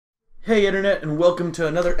Hey Internet, and welcome to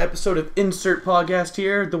another episode of Insert Podcast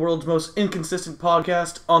here, the world's most inconsistent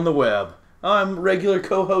podcast on the web. I'm regular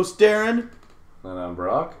co-host Darren. And I'm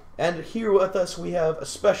Brock. And here with us we have a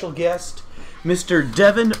special guest, Mr.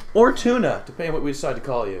 Devin or Tuna, depending on what we decide to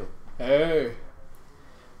call you. Hey.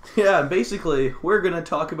 Yeah, and basically, we're going to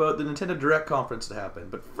talk about the Nintendo Direct conference that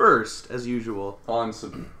happened. But first, as usual... On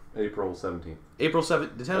April 17th. April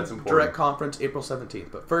 7th, Nintendo Direct conference, April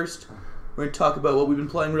 17th. But first... we're going to talk about what we've been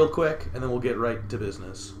playing real quick, and then we'll get right to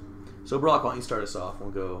business. So, Brock, why don't you start us off? We'll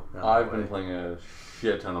go. I've been playing a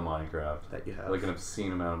shit ton of Minecraft. That you have. Like an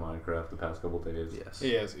obscene amount of Minecraft the past couple days. Yes.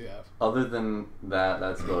 Yes, you have. Other than that,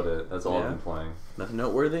 that's about it. That's all I've been playing. Nothing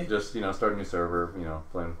noteworthy? Just, start a new server,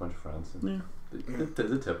 playing with a bunch of friends.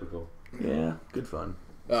 The typical. Yeah, good fun.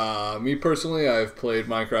 Me personally, I've played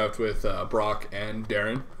Minecraft with Brock and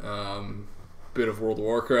Darren. Bit of World of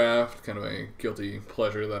Warcraft, kind of a guilty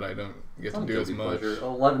pleasure that I don't get to do as much. Pleasure.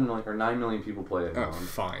 11 million or 9 million people play it. Oh,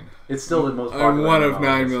 fine. It's still the most popular. I'm one of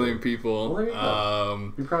 9 million people. Well, there you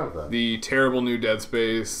go. Be proud of that. The terrible new Dead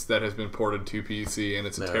Space that has been ported to PC, and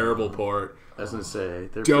it's a terrible port. I was going to say,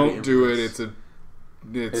 don't do it. It's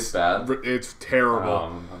bad. It's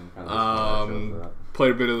terrible. I'm kind of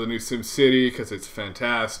played a bit of the new SimCity because it's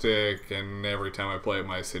fantastic, and every time I play it,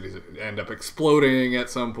 my cities end up exploding at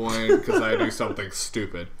some point because I do something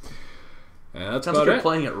stupid. And that's sounds about like you're it.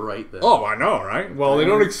 playing it right then. Oh, I know, right? Well, they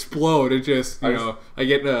don't explode. It just, I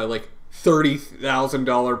get like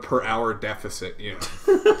 $30,000 per hour deficit.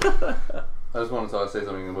 I just wanted to say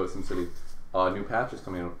something about SimCity. A new patch is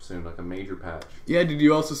coming up soon, like a major patch. Yeah, did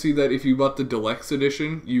you also see that if you bought the Deluxe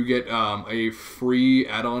Edition, you get a free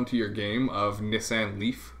add-on to your game of Nissan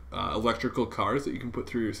Leaf electrical cars that you can put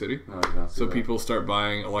through your city? No, I did not see that. People start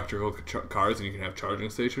buying electrical cars and you can have charging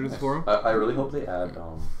stations for them? I really hope they add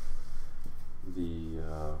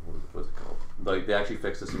what's it called? Like, they actually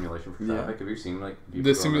fix the simulation for traffic. Have you seen,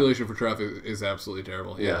 the simulation for traffic is absolutely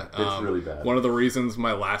terrible. Yeah, it's really bad. One of the reasons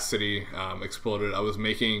my last city exploded, I was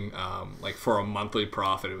making, for a monthly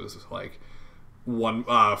profit, it was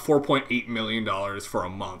 $4.8 million for a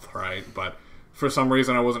month, right? But for some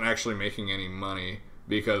reason, I wasn't actually making any money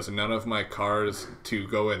because none of my cars to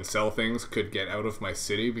go and sell things could get out of my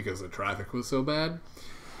city because the traffic was so bad.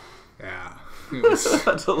 Yeah.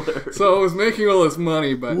 That's hilarious. So I was making all this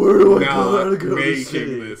money, but where do I now go? I'm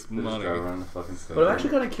making this money. But I'm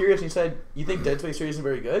actually kind of curious. You said you think Dead Space 3 isn't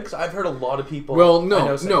very good because I've heard a lot of people. Well,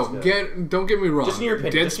 no. Don't get me wrong. Just in your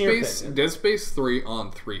opinion. Dead Space 3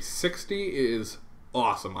 on 360 is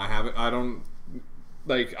awesome. I've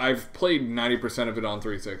played 90% of it on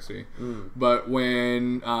 360, but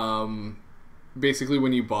when basically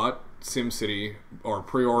when you bought SimCity or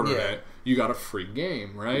pre-ordered it, you got a free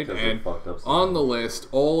game, right? Because and on the list,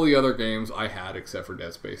 all the other games I had except for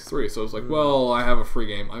Dead Space 3. So I was like, well, I have a free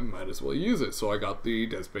game. I might as well use it. So I got the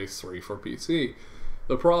Dead Space 3 for PC.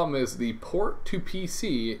 The problem is the port to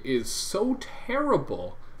PC is so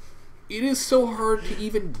terrible. It is so hard to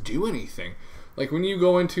even do anything. Like, when you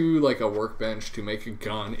go into, a workbench to make a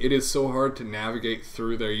gun, it is so hard to navigate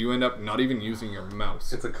through there. You end up not even using your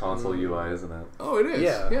mouse. It's a console UI, isn't it? Oh, it is.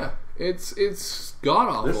 Yeah. It's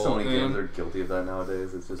god-awful. There's so many games that are guilty of that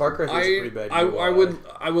nowadays. It's just... Far Cry 3 is pretty bad.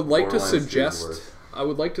 I would like to suggest... I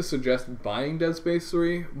would like to suggest buying Dead Space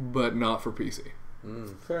 3, but not for PC.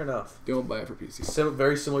 Fair enough. Don't buy it for PC.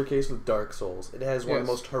 Very similar case with Dark Souls. It has one of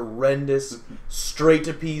the most horrendous, straight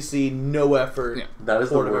to PC, no effort. Yeah. That is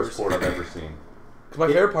the worst port I've ever seen. My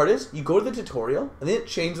favorite part is you go to the tutorial and then it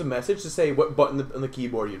changes the message to say what button on the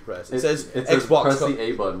keyboard you press. It says Xbox. Press the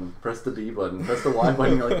A button, press the B button, press the Y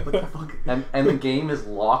button. You're like, what the fuck? And the game is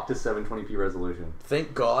locked to 720p resolution.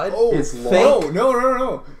 Thank God. Oh, it's locked.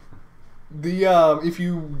 No. The if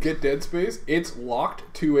you get Dead Space, it's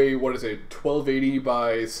locked to a 1280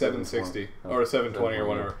 by 760 or 720 or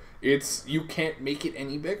whatever. You can't make it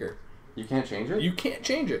any bigger. You can't change it. You can't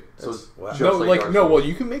change it. So well,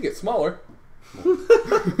 you can make it smaller. But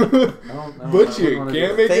you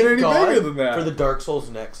can't make it any bigger than that. For the Dark Souls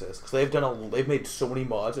Nexus, because they've made so many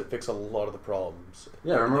mods that fix a lot of the problems.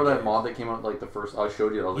 Yeah, remember that mod that came out the first? I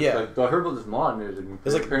showed you. I heard about this mod. And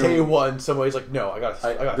it's like day one. Somebody's like, no, I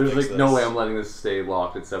gotta there's fix this. No way I'm letting this stay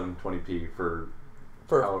locked at 720p for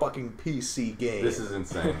a fucking PC game. This is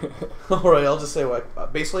insane. Alright, I'll just say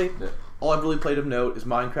basically all I've really played of note is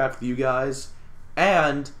Minecraft with you guys,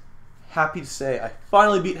 and happy to say I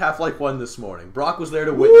finally beat Half-Life 1 this morning. Brock was there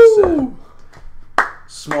to witness it.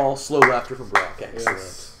 Small, slow laughter from Brock. Excellent.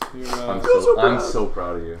 Yes. I'm so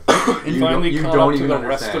proud of you. You finally caught up to the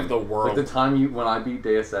rest of the world. Like the time when I beat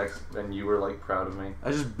Deus Ex and you were proud of me. I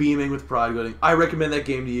was just beaming with pride, going, I recommend that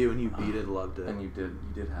game to you, and you beat it, loved it. And you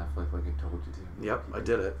did Half-Life like I told you to. Yep, I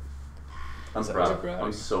did it. I'm proud.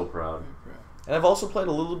 I'm so proud. And I've also played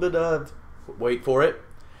a little bit of, wait for it,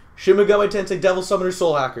 Shin Megami Tensei Devil Summoner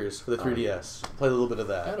Soul Hackers for the 3DS. Played a little bit of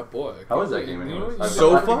that. Attaboy. How is that game anyway?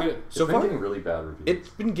 So far, It's been getting really bad reviews. it's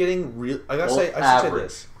been getting real. I should say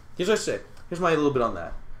this. Here's what I say. Here's my little bit on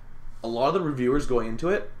that. A lot of the reviewers going into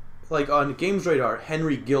it, like on Games Radar,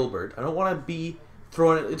 Henry Gilbert. I don't want to be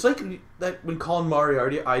throwing it. It's like that when Colin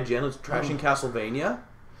Moriarty, IGN, was trashing Castlevania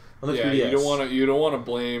on the 3DS. you don't want to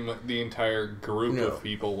blame the entire group of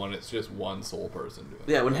people when it's just one sole person doing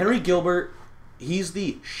it. Yeah, when Henry Gilbert, he's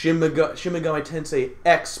the Shin Megami Tensei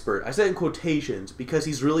expert. I said in quotations because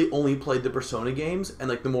he's really only played the Persona games and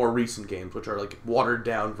like the more recent games, which are like watered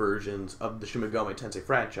down versions of the Shin Megami Tensei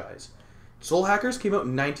franchise. Soul Hackers came out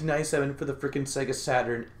in 1997 for the frickin' Sega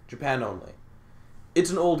Saturn, Japan only. It's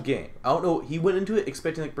an old game. I don't know. He went into it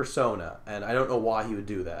expecting like Persona, and I don't know why he would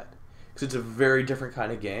do that because it's a very different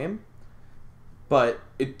kind of game. But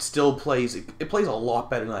it still plays. It plays a lot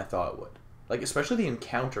better than I thought it would. Like especially the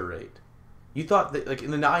encounter rate. You thought that like in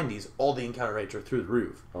the 90s, all the encounter rates are through the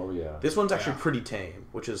roof. Oh yeah. This one's actually pretty tame,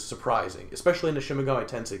 which is surprising, especially in a Shin Megami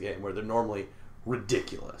Tensei game where they're normally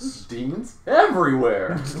ridiculous. Demons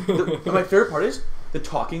everywhere. And my favorite part is the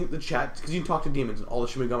chat, because you can talk to demons in all the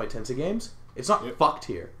Shin Megami Tensei games. It's not fucked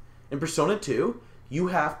here. In Persona 2, you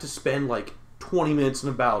have to spend like 20 minutes in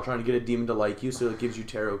a battle trying to get a demon to like you so it gives you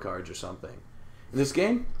tarot cards or something. In this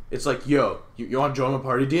game, it's like, yo, you want to join my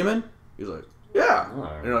party, demon? He's like, yeah.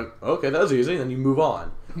 And you're like, okay, that was easy. And then you move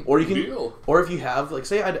on. Or you can, or if you have, like,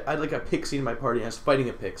 say I had like a pixie in my party and I was fighting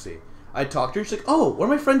a pixie. I talked to her. She's like, "Oh,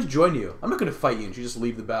 one of my friends join you. I'm not going to fight you." And she just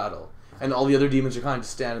leave the battle, and all the other demons are kind of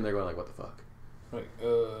just standing there going like, "What the fuck?"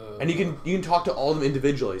 And you can talk to all of them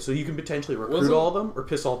individually, so you can potentially recruit all of them or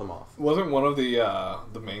piss all of them off. Wasn't one of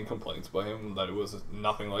the main complaints by him that it was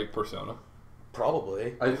nothing like Persona?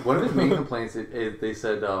 Probably. One of his main complaints is they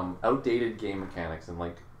said outdated game mechanics and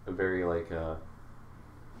like a very like I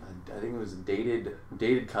think it was dated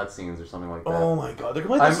cutscenes or something like that. Oh my god, they're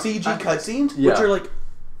like the CG cutscenes, yeah. which are like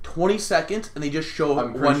 20 seconds, and they just show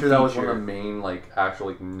I'm pretty sure that was one of the main, like, actual,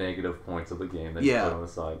 like, negative points of the game that you put on the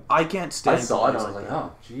side. I can't stand I saw it, and I was like,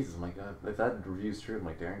 oh, Jesus, my God. If that review's true, I'm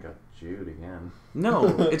like, Darren got Jude again. No,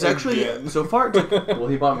 it's actually, so far, it's like... Well,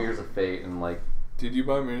 he bought Mirrors of Fate, and, like... Did you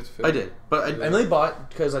buy Mirrors of Fate? I did, but I only bought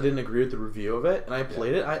because I didn't agree with the review of it, and I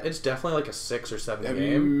played it. It's definitely like a 6 or 7 game. Have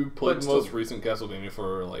you played the most recent Castlevania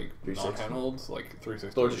for, like, non-handhelds? Like,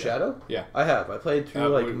 360? Lords of Shadow? Yeah. I have. I played through,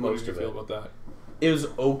 like, most of it. What did you feel about that? It was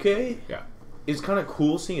okay. Yeah. It's kind of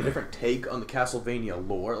cool seeing a different take on the Castlevania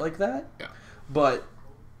lore like that. Yeah. But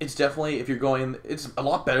it's definitely, if you're going, it's a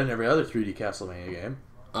lot better than every other 3D Castlevania game.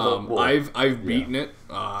 I've beaten it.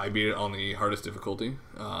 I beat it on the hardest difficulty.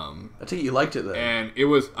 I think you liked it then. And it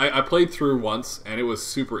was, I played through once, and it was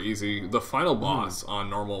super easy. The final boss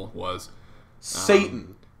on normal was...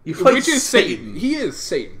 Satan. You fight which is Satan. He is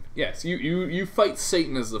Satan. Yes, you fight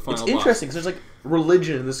Satan as the final boss. It's interesting because there's like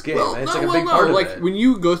religion in this game. Well, and it's like a big part of like it. when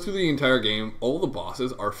you go through the entire game, all the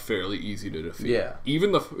bosses are fairly easy to defeat. Yeah.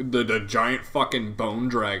 Even the giant fucking bone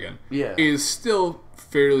dragon Yeah. is still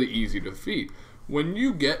fairly easy to defeat. When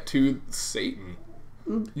you get to Satan,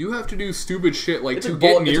 you have to do stupid shit like to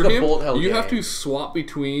get near him. You have to swap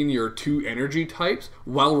between your two energy types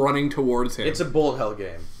while running towards him. It's a bullet hell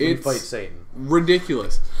game. You fight Satan.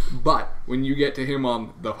 Ridiculous. But when you get to him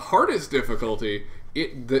on the hardest difficulty,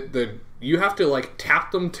 you have to like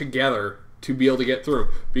tap them together to be able to get through,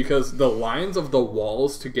 because the lines of the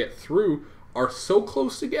walls to get through are so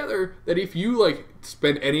close together that if you like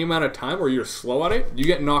spend any amount of time or you're slow at it, you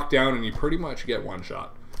get knocked down and you pretty much get one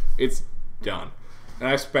shot. It's done. And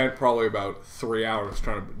I spent probably about 3 hours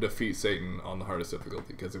trying to defeat Satan on the hardest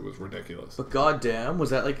difficulty because it was ridiculous. But goddamn, was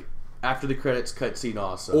that like after the credits cutscene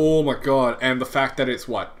awesome? Oh my god! And the fact that it's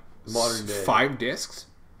what, modern day 5 discs?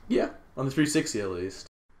 Yeah, on the 360 at least.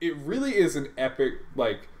 It really is an epic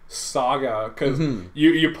like saga because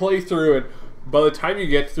you play through and by the time you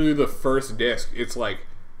get through the first disc, it's like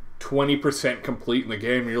 20% complete in the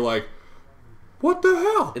game. And you're like, what the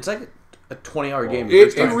hell? It's like a 20-hour game.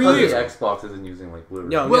 It really is. Xbox isn't using like Blu-ray.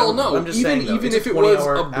 No. I'm just saying, even if it was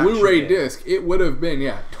a Blu-ray disc, it would have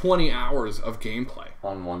been 20 hours of gameplay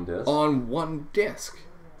on one disc. On one disc.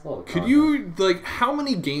 Could you like how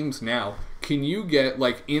many games now can you get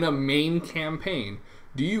like in a main campaign?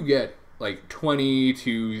 Do you get like 20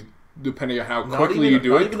 to, depending on how quickly you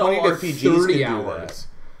do it, 20 to 30 hours.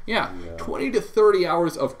 Yeah, 20 to 30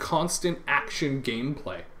 hours of constant action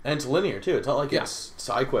gameplay. And it's linear too. It's not like it's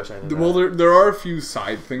side quest or anything. Well, there are a few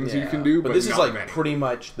side things you can do, but this is like many. pretty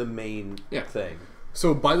much the main thing.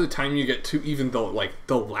 So by the time you get to even the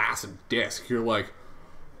last disc, you're like,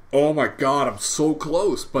 oh my god, I'm so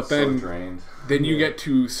close. But So then drained. then you get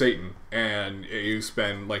to Satan, and you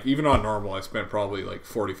spend, like, even on normal, I spent probably like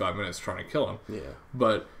 45 minutes trying to kill him. Yeah.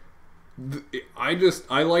 But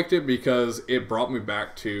I liked it because it brought me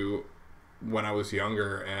back to when I was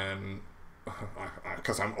younger, and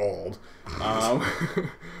because I'm old. I'm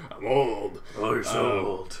old. Oh, you're so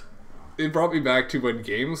old. It brought me back to when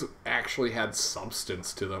games actually had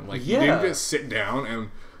substance to them. Like, you Yeah. didn't just sit down and,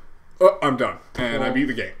 oh, I'm done, and I Well, beat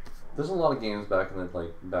the game. There's a lot of games back in the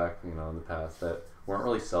in the past that weren't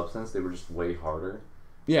really substance. They were just way harder.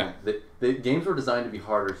 Yeah. The games were designed to be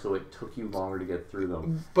harder, so it took you longer to get through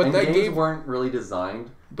them. But and that games game- weren't really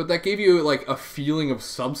designed. But that gave you, like, a feeling of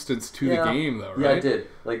substance to the game, though, right? Yeah, it did.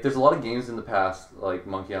 Like, there's a lot of games in the past, like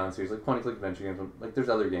Monkey Island series, like point-and-click adventure games. Like, there's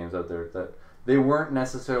other games out there that they weren't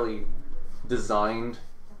necessarily designed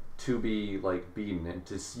to be like beaten and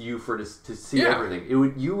to see Yeah. everything.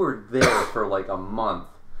 You were there for like a month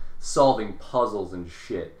solving puzzles and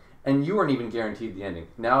shit, and you weren't even guaranteed the ending.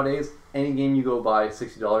 Nowadays, any game you go buy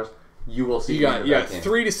 $60, you will see You the got, end of yeah, that game.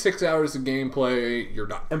 3 to 6 hours of gameplay, you're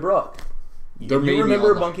done. And Brock, There may be you remember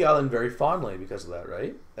all that. Monkey Island very fondly because of that,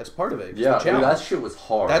 right? That's part of it. It's Yeah, the dude, challenge. that shit was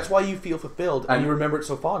hard. That's why you feel fulfilled and And- you remember it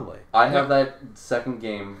so fondly. I have that second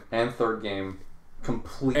game and third game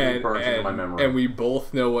completely burnt into my memory. And we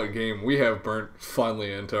both know what game we have burnt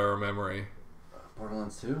fondly into our memory.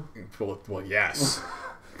 Borderlands 2? Well, yes.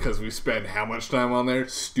 Because we spend how much time on there?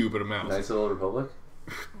 Stupid amounts. Knights of the Old Republic?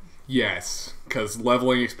 Yes. Because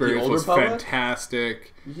leveling experience Old was Republic?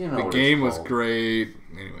 fantastic. You know The what game it's was called. great.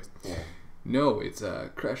 Anyways. Yeah. No, it's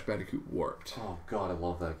Crash Bandicoot Warped. Oh god, I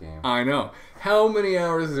love that game. I know. How many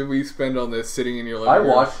hours did we spend on this sitting in your living I room?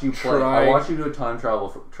 watched you play. I trying- watched you do a time trial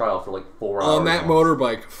for like 4 hours. on that once.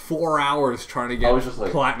 motorbike 4 hours trying to I get was just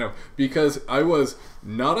like- platinum because I was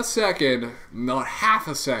not a second, not half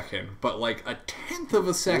a second, but like a tenth of a You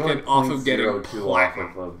were second like off of getting 0.02 platinum.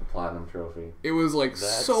 off of a platinum trophy. It was like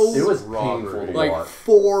That's- so It was Robbery. painful to like watch.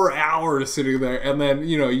 4 hours sitting there, and then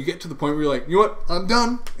you get to the point where you're like, you know what, I'm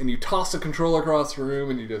done, and you toss the controller across the room,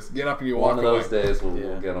 and you just get up and you walk One of away. those days we'll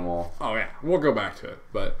Yeah. get them all. Oh yeah, we'll go back to it,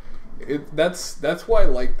 but that's why I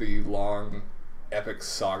like the long, epic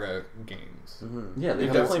saga games. Yeah, they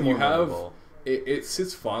Because Definitely you more have memorable. it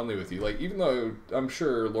sits fondly with you. Like, even though I'm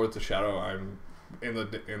sure Lords of Shadow, I'm in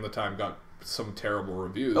the time got some terrible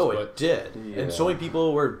reviews. Oh, but it did. Yeah. And so many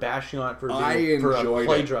people were bashing on it for, I for a enjoyed it.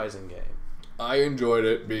 plagiarizing game. I enjoyed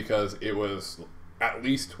it because it was at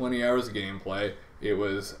least 20 hours of gameplay. It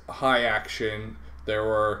was high action.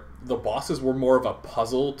 The bosses were more of a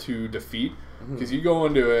puzzle to defeat because you go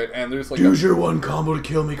into it and there's like Use your one combo to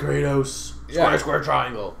kill me, Kratos. Yeah. Square, square,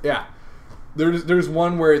 triangle. yeah. There's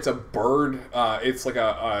one where it's a bird. It's like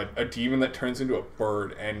a demon that turns into a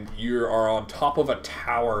bird, and you are on top of a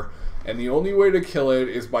tower, and the only way to kill it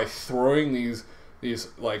is by throwing these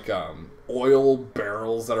like oil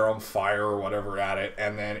barrels that are on fire or whatever at it,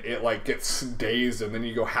 and then it like gets dazed, and then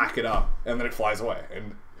you go hack it up, and then it flies away.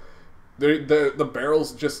 And the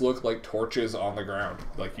barrels just look like torches on the ground.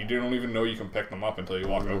 Like, you don't even know you can pick them up until you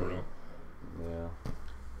walk over to them. Yeah.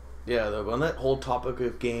 Yeah, on that whole topic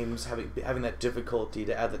of games having that difficulty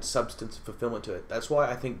to add that substance and fulfillment to it. That's why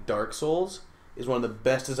I think Dark Souls is one of the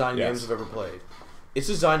best designed Yes. games I've ever played. It's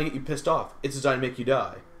designed to get you pissed off. It's designed to make you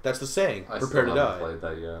die. That's the saying. I Prepare to still haven't die. played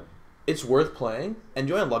that yet. It's worth playing. And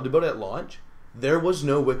you know what I loved about it at launch? There was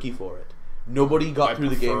no wiki for it. Nobody got I through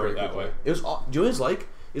the game prefer very it that quickly. way. It was. Do you know what it's like?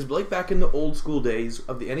 It's like back in the old school days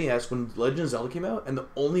of the NES when Legend of Zelda came out, and the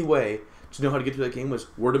only way to know how to get through that game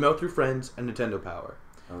was word of mouth through friends and Nintendo Power.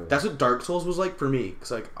 Oh, yeah. That's what Dark Souls was like for me. Because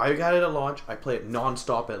like I got it at launch, I play it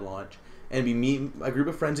non-stop at launch, and we meet a group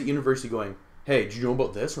of friends at university going, "Hey, did you know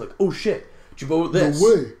about this?" We're like, "Oh shit, did you know about this?"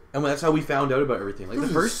 way. And that's how we found out about everything. Like the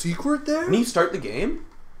first secret there. when you start the game,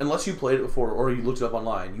 unless you played it before or you looked it up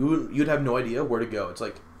online, you'd have no idea where to go. It's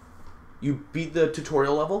like you beat the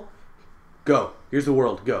tutorial level, go. Here's the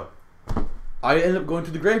world, go. I ended up going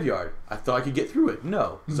to the graveyard. I thought I could get through it.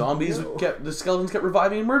 No. Zombies the skeletons kept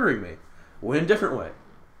reviving and murdering me. Went a different way.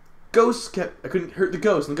 I couldn't hurt the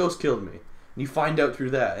ghost, and the ghost killed me. And you find out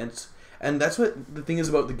through that. And that's what the thing is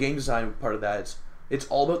about the game design part of that. It's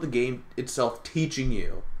all about the game itself teaching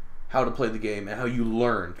you how to play the game and how you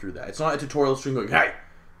learn through that. It's not a tutorial string going, "Hey,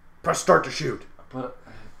 press start to shoot." But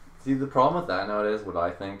see, the problem with that nowadays, what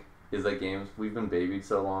I think, is that games, we've been babied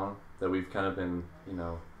so long that we've kind of been,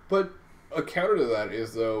 But a counter to that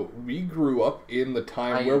is, though, we grew up in the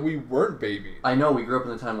time where we weren't babied. I know we grew up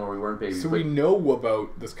in the time where we weren't babies, So but, we know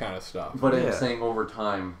about this kind of stuff. but Yeah. I'm saying over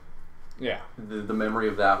time, Yeah. the memory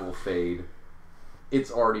of that will fade. it's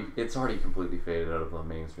already completely faded out of the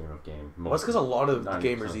mainstream of game. Well, that's because a lot of 90%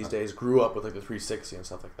 gamers these days grew up with like the 360 and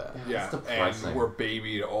stuff like that. Yeah, That's depressing. and we're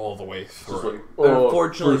babied all the way Just through. like,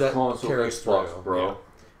 Unfortunately, first that console carries Xbox, through. bro. Yeah.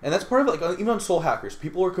 And that's part of it. Like even on Soul Hackers,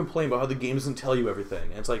 people are complaining about how the game doesn't tell you everything.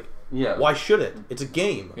 And it's like, Yeah. why should it? It's a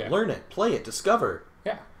game. Yeah. Learn it, play it, discover.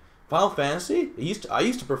 Yeah. Final Fantasy. I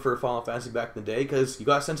used to prefer Final Fantasy back in the day because you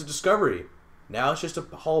got a sense of discovery. Now it's just a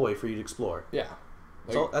hallway for you to explore. Yeah.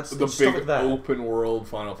 So that's the stuff big like that. open world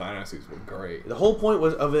Final Fantasies were great. The whole point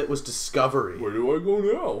of it was discovery. Where do I go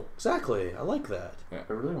now? Exactly. I like that. I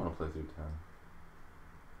really want to play through 10.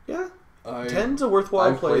 Yeah. I 10's a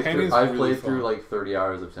worthwhile play. 10 is I've really played fun. through like 30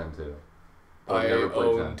 hours of 10 too. But I've I never played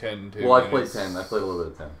own 10 too. Well, I've and played it's- 10. I played a little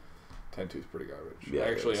bit of 10. 10 2 is pretty garbage. Yeah, I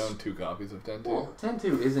it actually is. own 2 copies of 10 2. Well,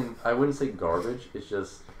 10-2 isn't. I wouldn't say garbage. It's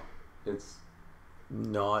just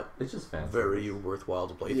Not fancy. very worthwhile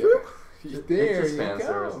to play Yeah. through. It's There just you fan go.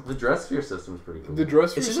 service. The dress sphere system is pretty cool. The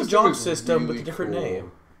dress It's just a system job is system with really a different cool.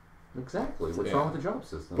 name. Exactly. What's Yeah. wrong with the job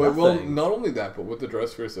system? But well, Nothing. not only that, but with the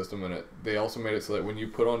dress sphere system in it, they also made it so that when you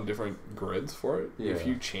put on different grids for it, if Yeah.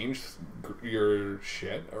 you change your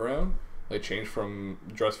shit around, like change from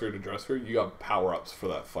dress sphere to dress sphere, you got power ups for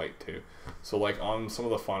that fight too. So like on some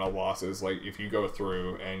of the final bosses, like if you go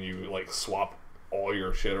through and you like swap all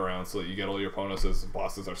your shit around so that you get all your bonuses, the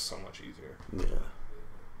bosses are so much easier. Yeah.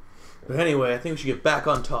 But anyway, I think we should get back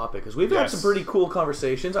on topic because we've had Yes. some pretty cool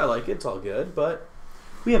conversations. I like it; it's all good. But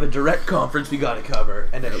we have a direct conference we got to cover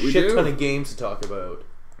and a Yeah, we shit do. ton of games to talk about.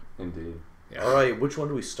 Indeed. Yeah. All right, which one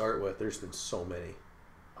do we start with? There's been so many.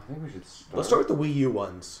 I think we should start. Let's start with the Wii U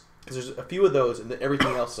ones because there's a few of those, and then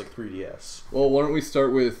everything else is like 3DS. Well, why don't we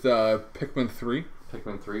start with Pikmin 3?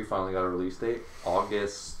 Pikmin 3 finally got a release date.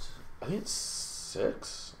 August. I think it's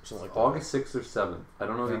 6 or something like that. August 6th or 7th. I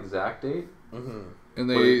don't know the Yeah. exact date. Mm-hmm. And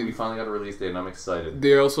But they we finally got a release date, and I'm excited.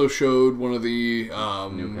 They also showed one of the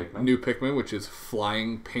New Pikmin. Pikmin, which is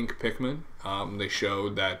flying pink Pikmin. They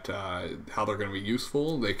showed that how they're going to be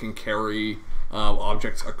useful. They can carry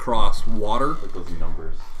objects across water. Like those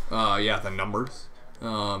numbers. The numbers.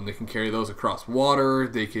 They can carry those across water.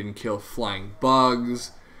 They can kill flying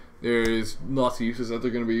bugs. There's lots of uses that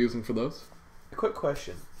they're going to be using for those. A quick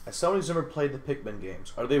question: as someone who's never played the Pikmin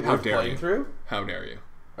games, are they How worth dare playing you. through? How dare you?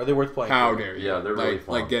 Are they worth playing? How through? dare you? Yeah, they're really like,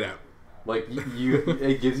 fun. Like, get out. Like you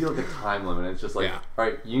it gives you like a time limit. It's just like, Yeah. all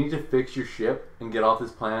right, you need to fix your ship and get off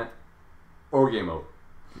this planet, or game over.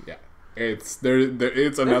 Yeah. It's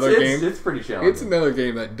another it's, game. It's pretty challenging. It's another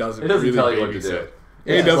game that doesn't It doesn't really tell you what to babysit. do.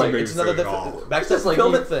 It It's doesn't like- It's babysit another at all. back to It's the just like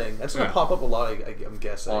fulfillment you- thing. That's gonna Yeah. pop up a lot. I'm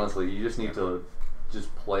guessing. Honestly, you just need to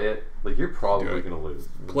just play it. Like you're Do probably it. gonna lose.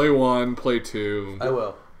 Play 1, play 2. I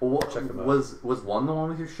will. Well, Check 'em out. was one the one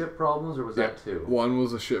with your ship problems, or was that 2? 1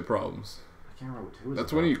 was the shit problems. I can't remember what 2 was.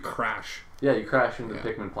 That's about. when you crash. Yeah, you crash into Yeah. the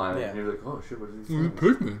Pikmin planet, Yeah. and you're like, oh shit, what are these Mm,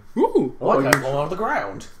 things? Pikmin. Ooh. Oh, I you- got going on the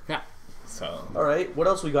ground. Yeah. So All right, what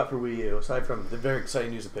else we got for Wii U aside from the very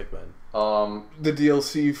exciting news of Pikmin? the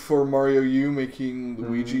DLC for Mario U making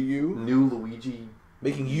Luigi U. New Luigi.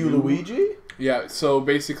 Making you You? Luigi? Yeah. So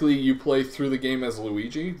basically, you play through the game as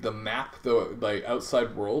Luigi. The map, the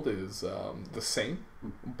outside world, is the same,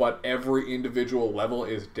 but every individual level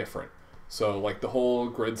is different. So like the whole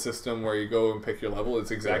grid system where you go and pick your level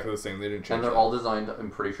is exactly the same. They didn't change. And they're that. all designed, I'm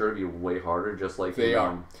pretty sure, to be way harder, just like They in,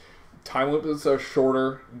 are. Time limits are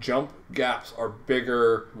shorter. Jump gaps are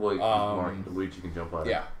bigger. Well, Mario, Luigi can jump out.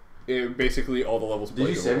 Yeah. Basically, all the levels. Did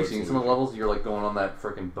you see? Have you seen some of the levels? levels? You're like going on that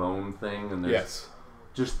freaking bone thing, and there's Yes.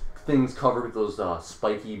 just things covered with those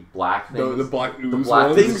spiky black things. The black ooze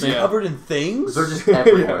black ones. Things Yeah. covered in things? They're just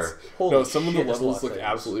everywhere. Yes. Holy No, some of the shit, there's a lot levels of look things.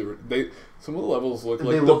 absolutely. Some of the levels look like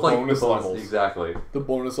They the look like bonus the bonus levels. Exactly. The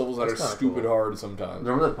bonus levels that That's are kinda stupid cool. hard sometimes.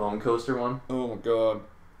 Remember that bone coaster one? Oh my god.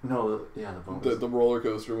 No, the bonus. The roller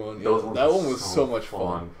coaster one. Those Yeah, ones that were one was so much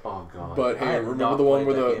fun. Oh god. But I hey, have remember not the one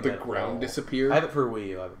played where that the game at ground all. disappeared? I have it for Wii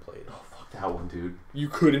U, I haven't played it. oh fuck that one, dude. You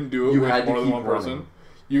couldn't do it You with had to more than keep one person.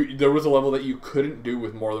 running. There was a level that you couldn't do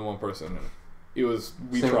with more than one person. It was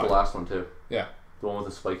we Same tried. with the last one too. Yeah. The one with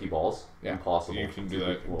the spiky balls. Yeah, Impossible. You can do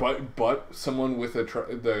Really that, cool. but someone with the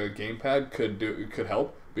gamepad could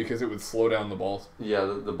help because it would slow down the balls. yeah,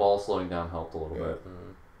 the ball slowing down helped a little Yeah. bit.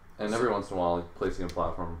 And every once in a while, like, placing a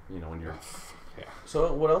platform, when you're. Yeah.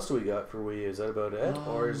 So what else do we got for Wii U? Is that about it?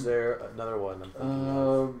 Or is there another one I'm thinking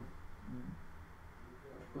of?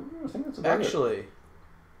 I think that's about it. Actually,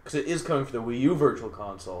 because it is coming for the Wii U Virtual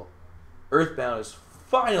Console, Earthbound is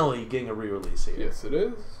finally getting a re-release here. Yes, it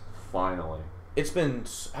is. Finally. It's been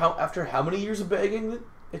after how many years of begging?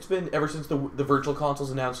 It's been ever since the Virtual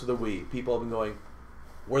Console's announced for the Wii. People have been going,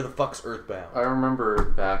 "Where the fuck's Earthbound?" I remember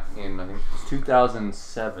back in, I think it was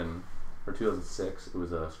 2007, or 2006. It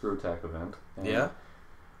was a Screw Attack event. And Yeah.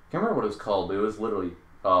 I can't remember what it was called, but it was literally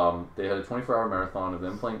they had a 24-hour marathon of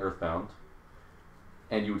them playing Earthbound.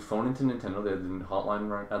 And you would phone into Nintendo. They had the hotline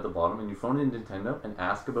right at the bottom, and you phone into Nintendo and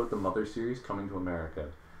ask about the Mother series coming to America.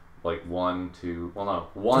 Like 1, 2, well, no,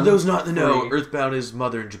 1. For those not in the know, 3. Earthbound is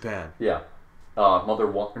Mother in Japan. Yeah. Mother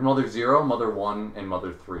 1, Mother 0, Mother 1, and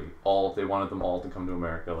Mother 3. All they wanted them all to come to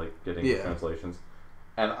America, like getting translations.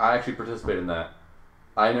 And I actually participated in that.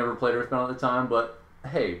 I never played Earthbound at the time, but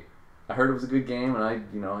hey, I heard it was a good game, and I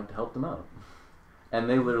helped them out. And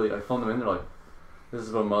they literally, I phoned them in. They're like, "This is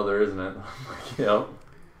about Mother, isn't it?" I'm like, "Yeah."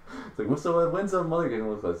 It's like, when's our Mother getting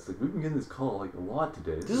look like? It's like, we've been getting this call like a lot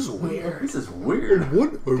today. This is weird. This is weird.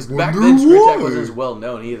 Because back then, Screw Attack wasn't as well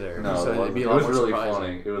known either. No, so it'd be a it lot was more really surprising.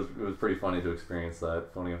 funny. It was pretty funny to experience that,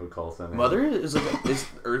 phoning up a call center. Mother is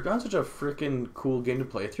Earthbound such a freaking cool game to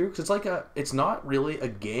play through because it's like it's not really a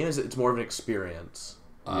game, it's more of an experience.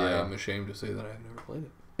 I'm ashamed to say that I've never played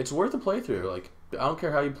it. It's worth a playthrough. Like, I don't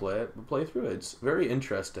care how you play it, but play through it. It's very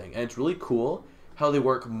interesting, and it's really cool how they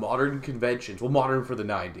work modern conventions, well, modern for the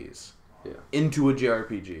 90s, into a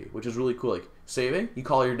JRPG, which is really cool. Like, saving, you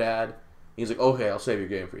call your dad, he's like, "Okay, I'll save your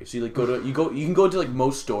game for you." So you like you can go into like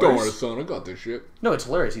most stores. Don't worry, son, I got this shit. No, it's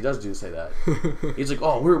hilarious. He does say that. He's like,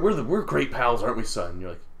 "Oh, we're great pals, aren't we, son?" And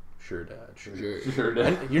you're like, "Sure, Dad. Sure, Dad.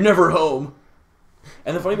 And you're never home.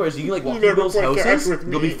 And the funny part is, you can like walk into people's houses.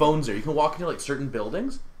 There'll be phones there. You can walk into like certain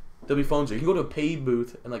buildings. There'll be phones there. You can go to a paid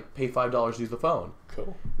booth and like pay $5 to use the phone.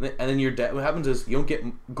 Cool. And then your dad. What happens is you don't get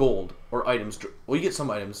gold or items. Well, you get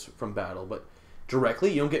some items from battle, but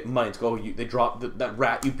directly you don't get money. It's they drop that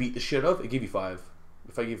rat you beat the shit of. They give you $5.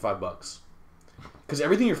 If I give you $5, because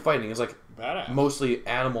everything you're fighting is like Badass. mostly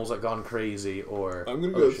animals that gone crazy or. I'm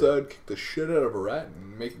gonna go outside, kick the shit out of a rat,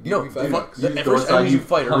 and make it give me $5. The first time you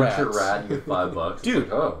fight a punch rat, a rat, you get $5. dude.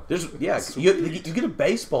 Like, oh, You get a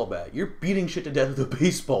baseball bat. You're beating shit to death with a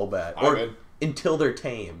baseball bat, until they're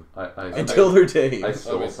tame. Until they're tame. I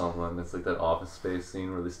stole something. It's like that Office Space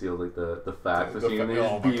scene where they steal like the fax machine and they oh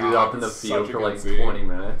just my beat God, it up in the it's field such a for good like scene. 20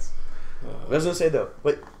 minutes. I was gonna say though,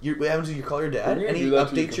 but what happens is you call your dad and he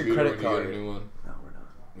updates your credit card. No, we're not.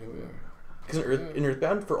 Yeah, we are. Because in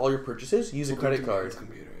Earthbound, for all your purchases, you use a credit card,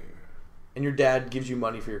 and your dad gives you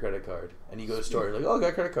money for your credit card, and you go to the store. You're like, "Oh, I got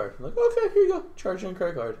a credit card." I'm like, "Okay, here you go. Charge you on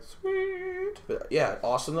credit card." Sweet. But yeah,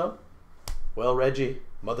 awesome though. Well, Reggie,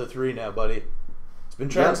 Mother 3 now, buddy. It's been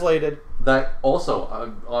translated. That also,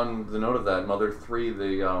 on the note of that, Mother 3,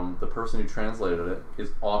 the person who translated it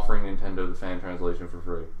is offering Nintendo the fan translation for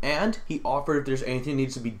free. And he offered if there's anything that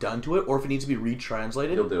needs to be done to it, or if it needs to be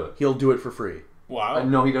retranslated, He'll do it. He'll do it for free. Wow.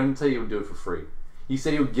 No, he didn't say he would do it for free. He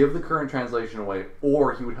said he would give the current translation away,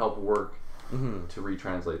 or he would help work to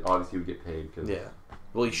retranslate. Obviously, he would get paid. Cause Yeah.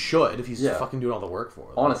 Well, he should if he's fucking doing all the work for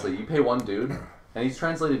it. honestly, you pay one dude, and he's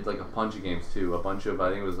translated like a bunch of games too. A bunch of, I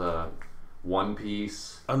think it was One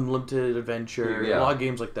Piece. Unlimited Adventure. Yeah. A lot of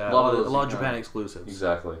games like that. A lot of a lot of Japan exclusives.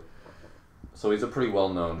 Exactly. So he's a pretty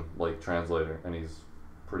well-known like translator, and he's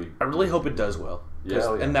pretty. I really hope it does well.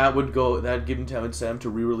 Yeah, And that'd give him incentive to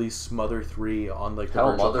re-release Mother 3 on like the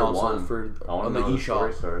Hell, virtual Mother console 1. on the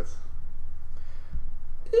eShop. Starts.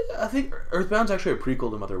 I think Earthbound's actually a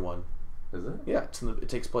prequel to Mother 1. Is it? Yeah, it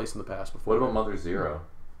takes place in the past before. What about Mother 0?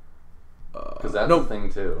 Because that's no, a thing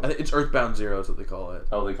too. I think it's Earthbound 0 is what they call it.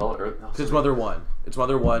 Oh, they call it Earth. Because it's Mother 1. It's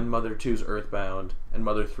Mother 1, Mother 2 is Earthbound, and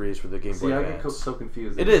Mother 3 is for the Game Boy See, I Advance. get so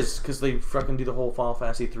confused. It is, because they fucking do the whole Final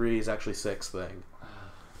Fantasy 3 is actually 6 thing.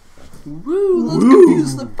 Woo! Let's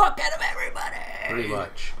confuse the fuck out of everybody! Pretty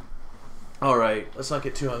much. Alright, let's not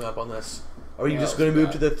get too hung up on this. Are you just going to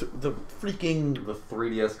move to the freaking... The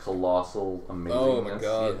 3DS colossal amazingness. Oh my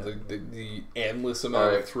god, Yeah. the endless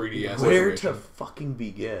amount of 3DS. Where information. to fucking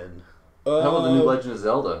begin? How about the new Legend of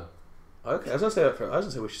Zelda? Okay, I was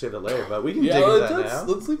gonna say we should save that later, but we can Yeah, dig into that now.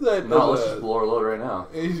 let's leave that. No, let's just blow our load right now.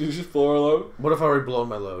 You just blow our load. What if I already blown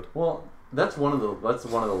my load? Well, that's one of the loads.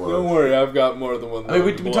 Don't worry, I've got more than one. I mean, load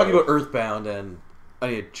we've to been blow. talking about Earthbound, and I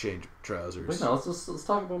need to change trousers. Wait, no, let's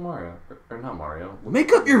talk about Mario. Or not Mario.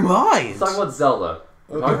 Make up your mind! Let's talk about Zelda.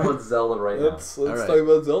 We're talking about Zelda right now. Let's Alright. talk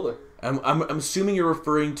about Zelda. I'm assuming you're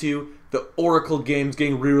referring to the Oracle games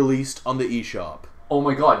getting re-released on the eShop. Oh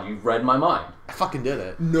my god, you read my mind. I fucking did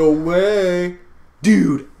it. No way.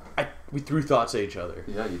 Dude! We threw thoughts at each other.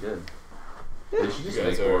 Yeah, you did. They should You just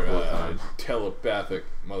guys make are Oracle times. telepathic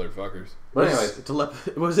motherfuckers. But anyways,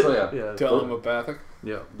 Was it? Oh, yeah. Yeah. Telepathic?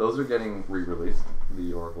 Yeah. those are getting re-released,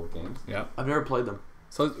 the Oracle games. Yeah. I've never played them.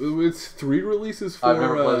 So it's 3 releases for I've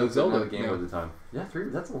never played them, Zelda. Zelda game now. at the time. Yeah, 3,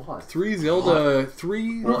 that's a lot. 3 Zelda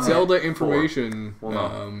Well, Zelda 4. information Well,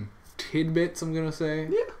 no. tidbits, I'm gonna say.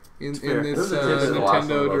 Yeah. In fair. this There's a tidbit in the last one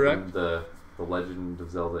Nintendo about Direct. the The Legend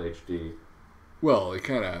of Zelda HD. Well, it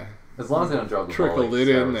kind of As long as they don't drop the trickled ball, like it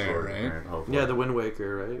in Skyward there, Sword right? and hopefully. Yeah, the Wind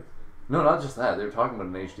Waker, right? No, not just that. They were talking about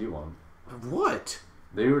an HD one. What?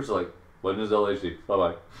 They were just like, Legend of Zelda HD. Bye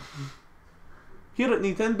bye. Here at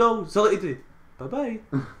Nintendo, Zelda 80. Bye bye.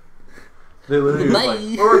 They literally were Bye. like,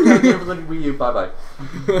 we're working on a game for the Wii U. Bye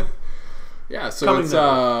bye. yeah. So Coming it's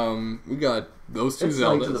now. we got those two It's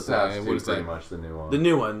Link Zeldas. to the Past, what too, is pretty that? much the new one. The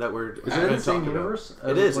new one that we're Is it in the same talking about. universe?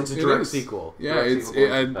 It is. It's a It direct is. sequel. Yeah, Direct it's. sequel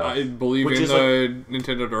to Link to the I Past. believe Which in is the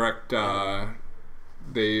Nintendo Direct,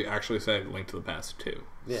 they actually said Link to the Past 2.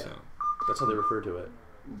 Yeah. So. That's how they refer to it.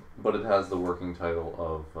 But it has the working title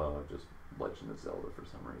of just Legend of Zelda for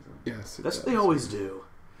some reason. Yes, it That's what does. they always do.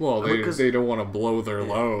 Well, Because- they don't want to blow their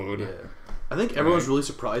load. Yeah. I think everyone's really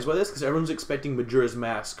surprised by this because everyone's expecting Majora's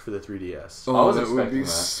Mask for the 3DS. Oh, I was that would expecting be that.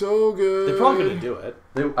 so good. They're probably going to do it.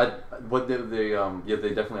 They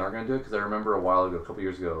definitely are going to do it because I remember a while ago, a couple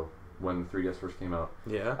years ago, when 3DS first came out.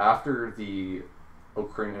 Yeah. After the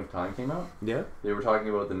Ocarina of Time came out, Yeah. they were talking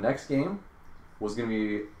about the next game was going to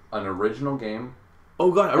be an original game.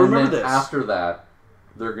 Oh god, I and remember then this. After that,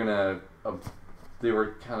 they're gonna. They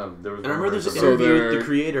were kind of there was. I remember there's an So interview with they're- the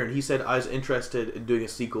creator, and he said I was interested in doing a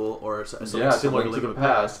sequel or something Yeah, to similar to Link Link to of the the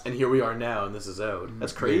Past, and here we are now, and this is out.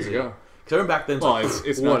 That's There you crazy. go. Because I remember back then, Well, like,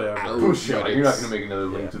 it's not whatever. out. Oh shit! But You're not it's gonna make another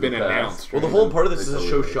Link yeah, to been the Past. announced, Well, the right? whole part of this They is so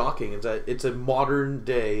totally did. shocking. Is that it's a modern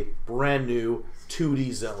day, brand new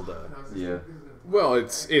 2D Zelda. Yeah. Well,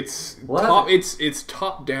 it's What? top it's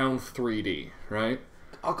top down 3D, right?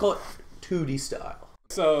 I'll call it 2D style.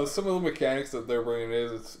 So some of the mechanics that they're bringing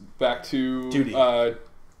is it's back to 2D.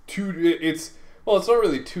 2D. It's not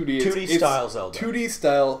really 2D. 2D it's style Zelda. 2D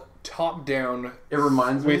style, top down, It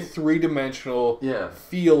reminds me. with 3-dimensional Yeah.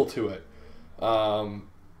 feel to it.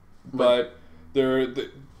 But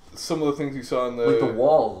some of the things you saw in the Like the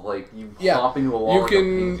wall, like you hop into a wall. You like can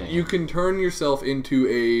a painting. you can turn yourself into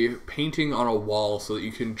a painting on a wall so that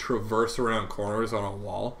you can traverse around corners on a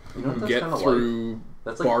wall You know what and that's get kinda through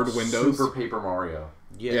That's like barred windows. Super Paper Mario.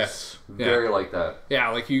 Yes. Yeah. Very like that. Yeah,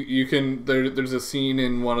 like you can. There's a scene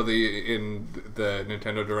in the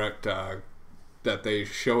Nintendo Direct that they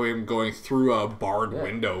show him going through a barred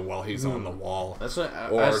window while he's on the wall, That's what,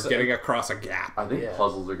 or getting across a gap. I think Yeah.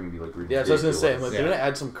 puzzles are going to be like ridiculous. Yeah, so I was gonna say, like, Yeah. they're gonna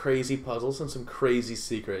add some crazy puzzles and some crazy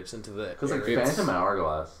secrets into the. Because like It's- Phantom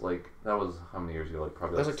Hourglass, like that was how many years ago? Like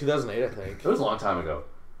probably. That was like 2008, I think. it was a long time ago.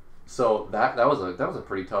 So that was a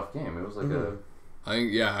pretty tough game. It was like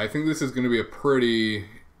I think this is going to be a pretty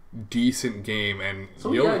decent game, and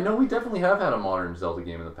So you'll- yeah, no, we definitely have had a modern Zelda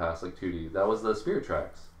game in the past, like 2D. That was the Spirit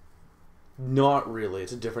Tracks. Not really.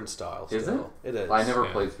 It's a different style. Is still. It is. I never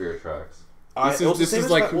Yeah. played Spirit Tracks. This well, it's the is same this is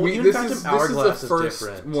as like Fa- well, we, even this Phantom is Hourglass the first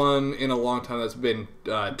different. one in a long time that's been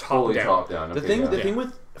top Fully down. top down. The Okay, thing, yeah. the thing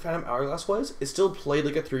with Phantom Hourglass was it still played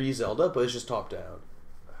like a 3D Zelda, but it's just top down.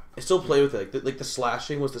 It still played with it. Like the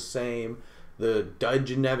slashing was the same. The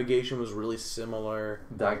dungeon navigation was really similar.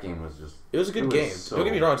 That game was just. It was a good was game. so- Don't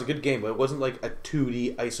get me wrong, it's a good game, but it wasn't like a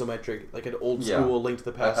 2D isometric, like an old Yeah. school Link to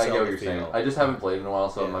the Past I get Zelda what you're saying. feel. I just haven't played in a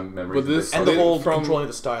while, so Yeah. my memories. But this- And the whole from- controlling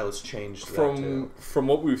the style has changed. to that too. From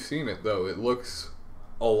what we've seen it though, it looks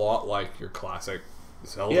a lot like your classic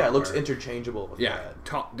Zelda. Yeah, it looks where- interchangeable with Yeah, that.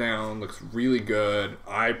 top down looks really good.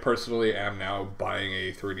 I personally am now buying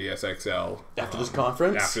a 3DS XL After this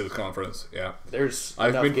conference? After this conference, yeah. There's I've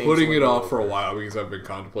enough been games putting to it win off for a over. while because I've been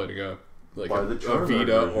contemplating a Buy the a Charizard Vita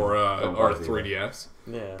version. or Don't a buy the 3DS.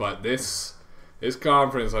 Yeah. But this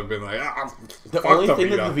conference, I've been like, The fuck only the thing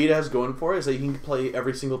Vita. that the Vita has going for it is that you can play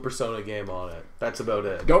every single Persona game on it. That's about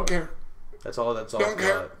it. Don't care. That's all. That's all. Don't it's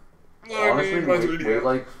care. got. Honestly, I mean, my wait 3DS.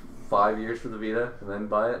 like 5 years for the Vita and then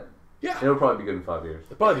buy it. Yeah. It'll probably be good in 5 years.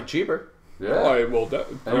 It'd probably be cheaper. Yeah. I will and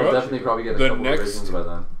it'll definitely probably get a The couple next- revisions by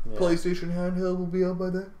then. Yeah. PlayStation handheld will be out by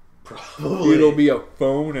then. Probably. It'll be a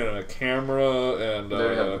phone and a camera and They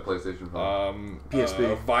already have the PlayStation phone.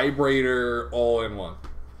 PSP. a vibrator all in one.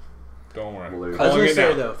 Don't worry. Well, there you I was go. gonna it say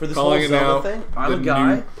now. though, for this Calling whole it Zelda now, thing, I'm the a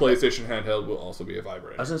guy. new PlayStation handheld will also be a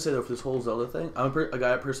vibrator. I was gonna say though, for this whole Zelda thing, I'm a guy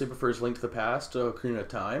that personally prefers Link to the Past to Ocarina of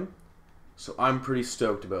Time. So I'm pretty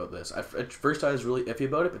stoked about this. At first I was really iffy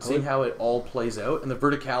about it, but seeing how it all plays out and the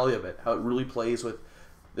verticality of it, how it really plays with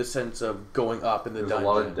the sense of going up in the There's dungeon.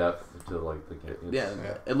 a lot of depth to like the game. Yeah,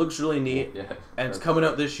 it looks really neat, Yeah. and it's coming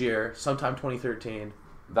out this year, sometime 2013.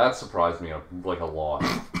 That surprised me like a lot.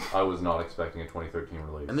 I was not expecting a 2013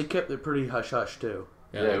 release. And they kept it pretty hush hush too.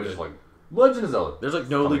 yeah, it was just like Legend of Zelda. There's like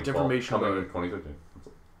no Coming leaked fall- information coming about in it. 2013.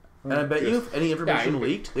 And I bet you if any information Yeah,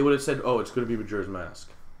 leaked, they would have said, "Oh, it's going to be Majora's Mask,"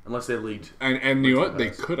 unless they leaked. And you know what? to They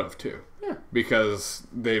Past. could have too. Yeah. Because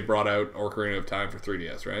they brought out Ocarina of Time for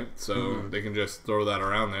 3DS, right? So they can just throw that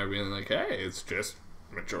around there, being like, "Hey, it's just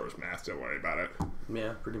Majora's Mask. Don't worry about it.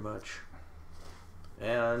 Yeah, pretty much.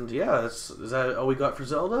 And yeah, is that all we got for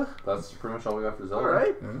Zelda? That's pretty much all we got for Zelda. All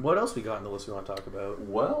right. Yeah. What else we got in the list we want to talk about?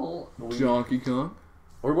 Well, Donkey Kong.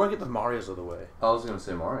 Or we want to get the Marios of the way. I was gonna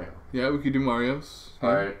say Mario. Yeah, we could do Mario's. Yeah.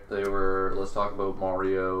 All right, let's talk about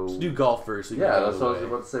Mario. Let's do golf first. So Yeah, that's what I was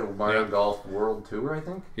about to say. Mario Yeah. Golf World Tour, I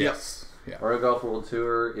think. Yes. Yeah. Mario Golf World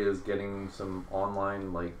Tour is getting some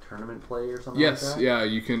online tournament play or something. Yes. like that. Yeah.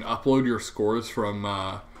 You can upload your scores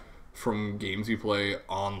from games you play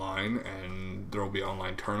online, and there will be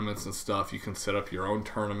online tournaments and stuff. You can set up your own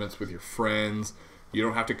tournaments with your friends. You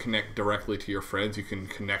don't have to connect directly to your friends. You can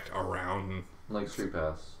connect around. Like Street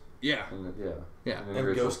Pass. Yeah. Yeah.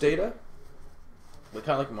 And Ghost Data? Kind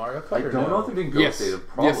of like Mario Kart? I don't know if they're doing Ghost Yes. Data.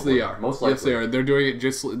 Probably. Yes, they are. Most likely. Yes, they are. They're doing it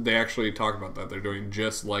just. They actually talk about that. They're doing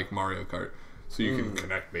just like Mario Kart, so you can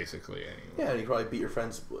connect basically anywhere. Yeah, and you can probably beat your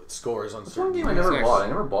friends' scores on That's one certain game I games. never bought. I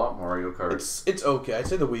never bought Mario Kart. It's okay. I'd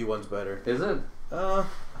say the Wii one's better. Is it?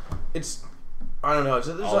 It's I don't know.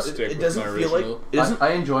 I'll stick It with doesn't my feel like original. it isn't.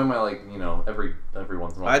 I enjoy my every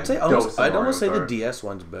once in a while. I'd say dose of I'd almost say Mario the Kart. DS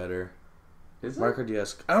one's better. Is it? Mario Kart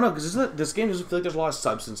DS. I don't know because this game doesn't feel like there's a lot of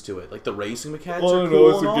substance to it. Like the racing mechanics Oh are no, cool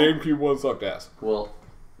it's and the all. GameCube one sucked ass. Well,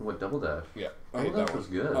 what Double Dash? Yeah, I Double hate that Dash one. was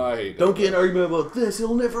good. I hate Don't Double get an Dash. argument about this.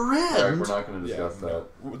 It'll never Sorry, end. we're not going to discuss that.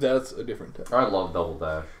 That's a different time. I love Double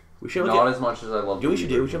Dash. We should Not get, as much as I love. you know what we should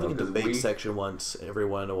do? We Wii should have like a version, debate though, 'cause section once every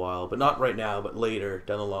one in a while, but not right now, but later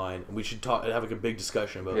down the line. And we should have like a big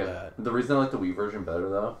discussion about Yeah. that. The reason I like the Wii version better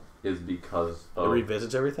though is because It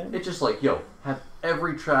revisits everything. it's just have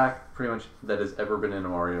every track pretty much that has ever been in a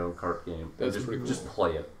Mario Kart game. That's just, pretty cool. Just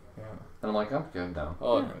play it. Yeah. And I'm like, I'm getting down.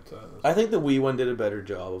 Oh, Yeah. no, I think the Wii one did a better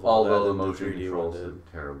job of all Although that the than motion 3D controls one are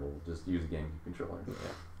did. terrible. Just use a GameCube controller.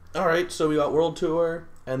 All right, so we got World Tour,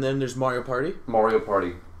 and then there's Mario Party. Mario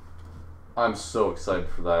Party. I'm so excited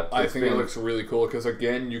for that. I It's think it been- looks really cool because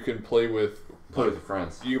again, you can play with play with your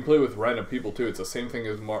friends. you can play with random people too. It's the same thing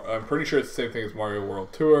as I'm pretty sure it's the same thing as Mario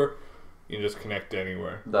World Tour. You can just connect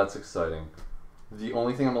anywhere. That's exciting. The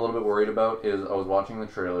only thing I'm a little bit worried about is I was watching the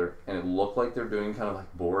trailer and it looked like they're doing kind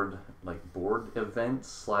of board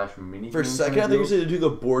events / mini. For a second, I thought you were saying to do a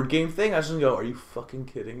board game thing. I was just gonna go, "Are you fucking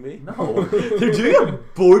kidding me?" No. They're doing a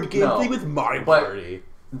board game No. thing with Mario But- Party.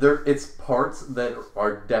 It's parts that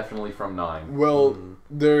are definitely from 9. Well,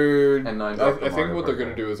 they're. And 9 I got the think Mario what they're Kart gonna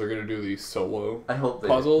game. do is they're gonna do these solo I hope they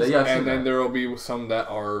puzzles, yeah, I've seen and then that. there will be some that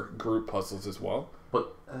are group puzzles as well.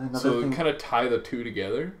 But another So thing, kind of tie the two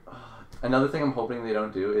together. another thing I'm hoping they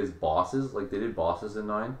don't do is bosses. Like they did bosses in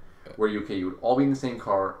 9, where you would all be in the same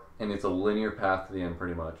car and it's a linear path to the end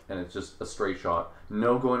pretty much, and it's just a straight shot.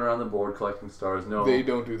 No going around the board collecting stars. No, They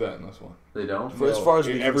don't do that in this one. they don't. For as far as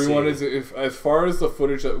we can everyone see. is as far as the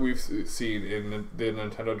footage that we've seen in the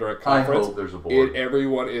Nintendo Direct I conference, hope there's a board.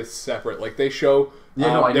 everyone is separate. Like they show.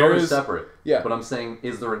 Yeah, no, I know there it's is separate. yeah. But I'm saying,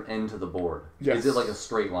 is there an end to the board? Yes. Is it like a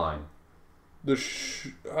straight line?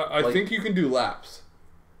 I Like- think you can do laps,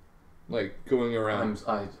 like going around.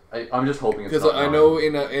 I'm just hoping it's Because not I nine. know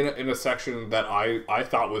in a section that I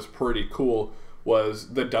thought was pretty cool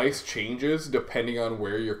was the dice changes depending on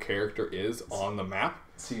where your character is on the map.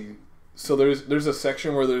 See, So there's a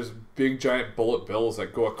section where there's big giant bullet bills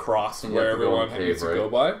that go across And you where have to go in everyone the needs cave, to go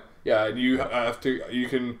by. Yeah, and you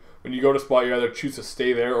can when you go to spot you either choose to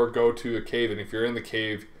stay there or go to a cave, and if you're in the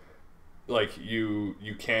cave, like you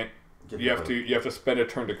can't Get you have out. to spend a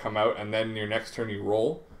turn to come out, and then your next turn you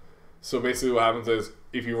roll. So basically what happens is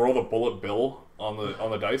if you roll the bullet bill on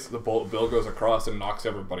the dice, the bullet bill goes across and knocks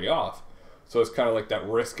everybody off. So it's kind of like that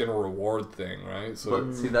risk and reward thing, right? So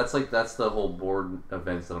But see, that's the whole board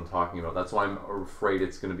events that I'm talking about. That's why I'm afraid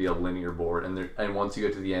it's going to be a linear board, and once you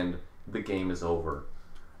get to the end, the game is over,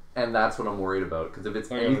 and that's what I'm worried about. Because if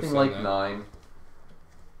it's I anything understand like that. 9,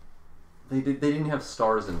 they didn't have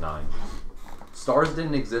stars in 9. Stars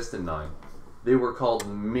didn't exist in 9. They were called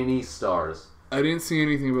mini stars. I didn't see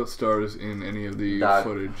anything about stars in any of the That-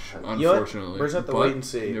 footage, You know what? unfortunately. We're just have to But wait and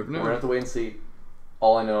see. you never We're know. gonna have to wait and see.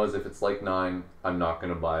 All I know is if it's like 9, I'm not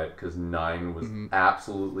gonna buy it because 9 was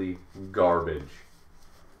absolutely garbage.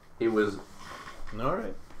 It was. All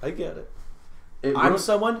right, I get it. It I'm ruined,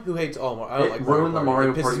 someone who hates all Mario. I don't it like ruined the Mario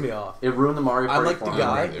Party. It pisses Party. me off. It ruined the Mario I'm Party. like the for me.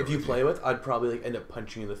 guy. they If you were play with, I'd probably end up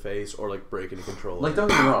punching you in the face or breaking a controller. Like, don't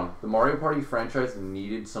get me wrong, the Mario Party franchise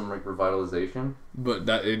needed some revitalization, But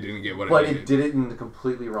that it didn't get what but it it needed. did it in the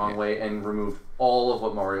completely wrong way and removed all of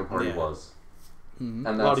what Mario Party Yeah. was. Mhm. And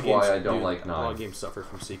A lot that's of games why I don't do- like A lot 9. of games suffer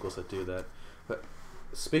from sequels that do that. But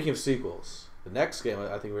speaking of sequels, the next game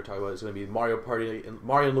I think we're talking about is going to be Mario Party and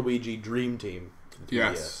Mario and Luigi Dream Team. for the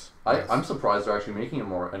 3DS. Yes. I'm surprised they're actually making a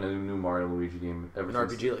new Mario and Luigi game. An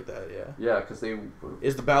RPG like that, yeah. Yeah, because they...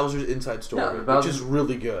 Is the Bowser's Inside Story, Yeah, the which is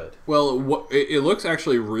really good. Well, it looks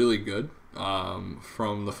actually really good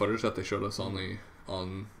from the footage that they showed us on the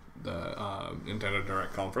Nintendo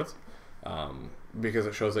Direct conference. Because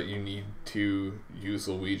it shows that you need to use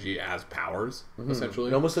Luigi as powers,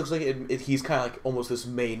 essentially. It almost looks like he's kind of like almost this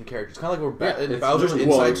main character. It's kind of like where in it's Bowser's really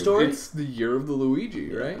Inside well, Story. It's the year of the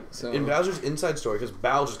Luigi, right? So In Bowser's Inside Story, because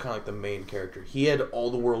Bowser's kind of like the main character. He had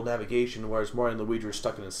all the world navigation, whereas Mario and Luigi were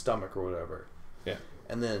stuck in his stomach or whatever. yeah.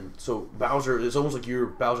 And then, so Bowser, it's almost like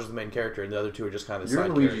Bowser's the main character, and the other two are just kind of You're side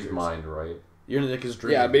in Luigi's characters. mind, right? You're in Nick's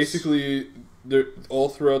dreams. Yeah, basically, all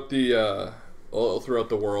throughout the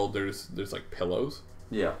world, there's like pillows.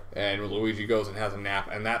 Yeah. And when Luigi goes and has a nap,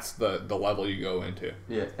 and that's the level you go into.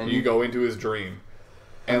 Yeah. And You go into his dream.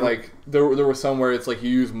 And like there was some where it's like you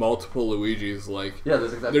use multiple Luigis, like Yeah,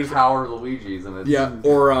 there's like that There's- power Luigi's, and it's... yeah,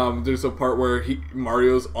 or there's a part where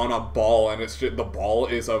Mario's on a ball, and it's just, the ball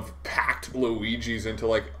is of packed Luigis into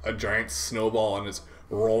like a giant snowball, and it's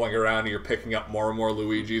rolling around, and you're picking up more and more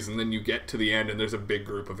Luigis, and then you get to the end, and there's a big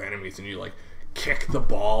group of enemies, and you like kick the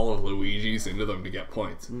ball of Luigis into them to get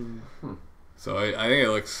points. So I think it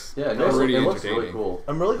looks Yeah, no, pretty it looks entertaining. really cool.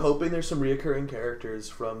 I'm really hoping there's some reoccurring characters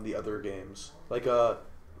from the other games. Like,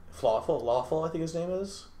 Lawful, I think his name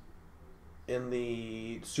is. In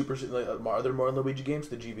the other Mario and Luigi games,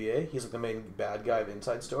 the GBA, he's like the main bad guy of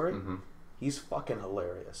Inside Story. Mm-hmm. He's fucking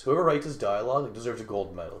hilarious. Whoever writes his dialogue deserves a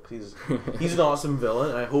gold medal. 'Cause he's an awesome villain,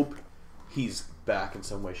 and I hope he's back in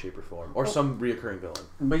some way, shape, or form. Or some reoccurring villain.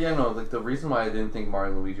 But yeah, no, like the reason why I didn't think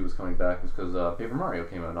Mario and Luigi was coming back is because Paper Mario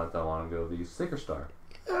came out not that long ago, the Sticker Star.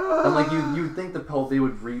 And like you'd think they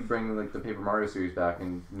would bring like the Paper Mario series back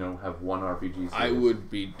and have one RPG series. I would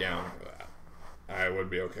be down for that. I would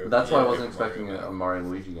be okay with That's that. why I wasn't If Mario expecting got a Mario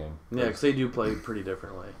and Luigi game. Yeah, because they do play pretty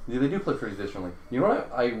differently. Yeah, they do play pretty differently. You know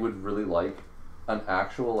what I would really like? An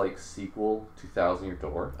actual like sequel to Thousand Year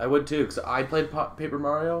Door. I would too, because I played Paper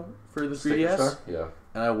Mario for the Sticker 3DS, Star? Yeah.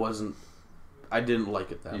 and I didn't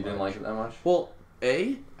like it that much. You didn't like it that much? Well,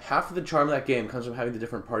 half of the charm of that game comes from having the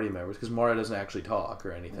different party members, because Mario doesn't actually talk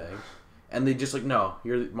or anything. And they just no,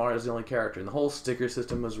 Mario's the only character. And the whole sticker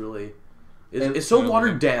system was really... It's so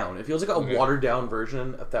watered down. It feels like a watered down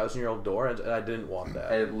version of 1,000-Year-Old Door, and I didn't want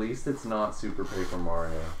that. At least it's not Super Paper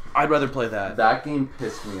Mario. I'd rather play that. That game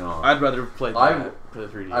pissed me off. I'd rather play that for the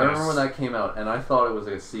 3DS. I remember when that came out, and I thought it was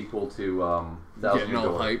a sequel to Thousand getting Year all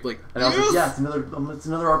Door. hype, like, And I was like, yeah, it's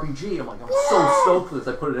another RPG. I'm like, I'm so stoked for this.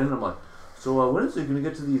 I put it in, and I'm like, so when is it going to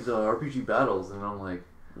get to these RPG battles? And I'm like,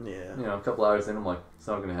 yeah. a couple hours in, I'm like, it's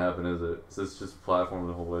not going to happen, is it? So it's just platforming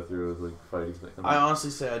the whole way through. It was like fighting things. I honestly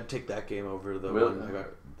say I'd take that game over the Really? one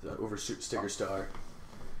I got over Sticker Star.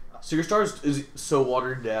 Sticker Star is so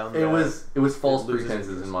watered down. It was false loses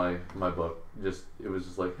pretenses interest. in my book. It was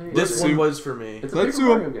just like, hey, This it's one a- was for me. It's a let's Paper sue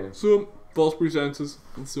Mario him. game. Sue him. False pretenses.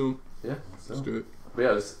 Let's sue him. Yeah, so. Let's do it. But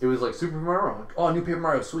yeah, it was like Super Mario. Like, oh, new Paper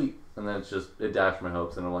Mario, sweet. And then it dashed my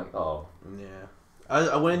hopes, and I'm like, oh, Yeah.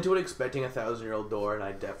 I went into it expecting a 1,000-Year-Old Door, and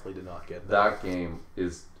I definitely did not get that. that game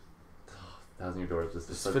is Thousand Year Door is just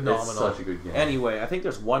It's such, phenomenal. It's such a good game. Anyway, I think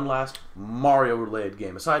there's one last Mario-related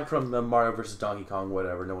game aside from the Mario vs. Donkey Kong,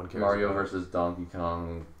 whatever. No one cares. Mario about. versus Donkey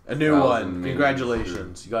Kong. A new 1000 one. Minis.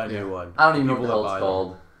 Congratulations, you got a Yeah. new one. I don't even know what People the hell that it's buy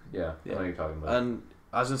called. Yeah, I Yeah. know what you're talking about. And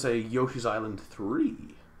I was gonna say Yoshi's Island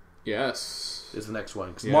 3 Yes. is the next one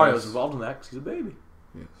because Yes. Mario's involved in that because he's a baby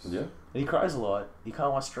Yes. yeah. and he cries a lot. You kind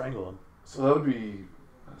of want to strangle him. So that would be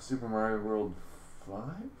Super Mario World 5?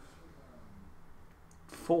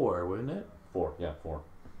 4, wouldn't it? 4, yeah, 4.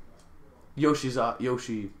 Yoshi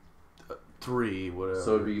 3, whatever.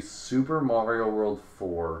 So it'd be Super Mario World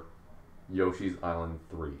 4, Yoshi's Island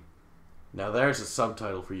 3. Now there's a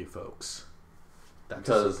subtitle for you folks. That's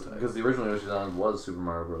a Because subtitle. the original Yoshi's Island was Super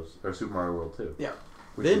Mario Bros. Or Super Mario World 2. Yeah.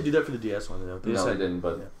 Which They didn't is- do that for the DS one, though. No, they didn't,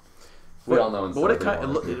 but yeah. we all know. But what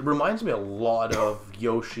it reminds me a lot of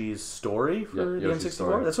Yoshi's Story for the Yoshi's N64.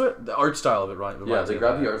 Story. That's what the art style of it reminds Yeah, me they of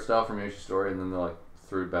grabbed that. the art style from Yoshi's Story and then they like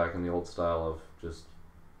threw it back in the old style of just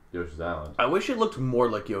Yoshi's Island. I wish it looked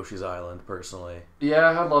more like Yoshi's Island, personally. Yeah,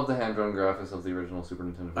 I love the hand-drawn graphics of the original Super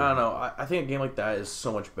Nintendo version. I don't know. I think a game like that is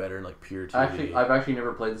so much better in like pure 2D. I've actually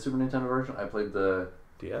never played the Super Nintendo version. I played the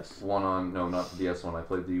DS? one on not the DS one. I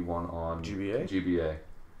played the one on GBA? GBA.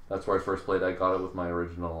 That's where I first played. I got it with my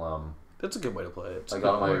original. That's a good way to play it. It's a I good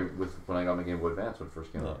got port. it when I got my Game Boy Advance when it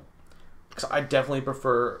first came Yeah. out. Because I definitely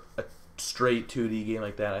prefer a straight 2D game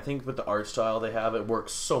like that. I think with the art style they have, it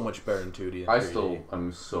works so much better in 2D. Than 3D.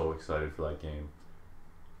 I'm so excited for that game.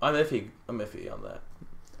 I'm iffy on that.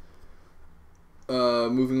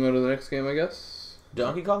 Moving on to the next game, I guess.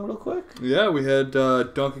 Donkey Kong real quick? Yeah, we had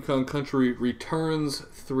Donkey Kong Country Returns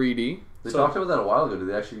 3D. They talked about that a while ago. Did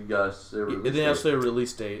they actually They announced their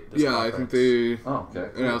release date. This Yeah, I think they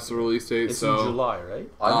announced the release date. It's so in July, right?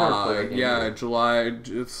 I've never played that game. Yeah, July.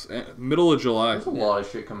 It's middle of July. There's a lot of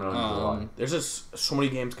shit coming out in July. There's just so many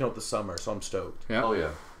games coming out this summer, so I'm stoked. Yeah. Oh, yeah.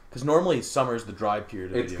 Because normally summer is the dry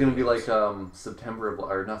period. Of It's video going to be games. like September,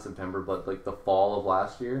 or not September, but like the fall of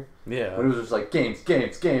last year. Yeah. When it was just like games.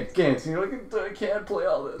 And you're like, I can't play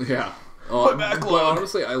all this. Yeah. My But backlog.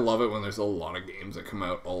 honestly, I love it when there's a lot of games that come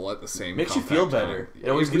out all at the same time. Makes you feel better. It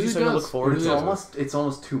always gives you something to look forward It's to. it's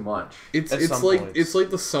almost too much. It's At some like points. it's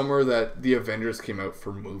like the summer that the Avengers came out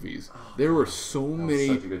for movies. There were so many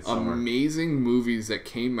such a good summer. amazing movies that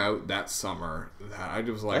came out that summer that I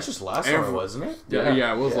just like. That's just last summer, wasn't it?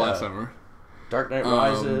 Yeah, it was Yeah. last summer. Dark Knight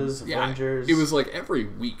Rises, Yeah, Avengers. it was like every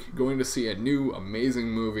week going to see a new amazing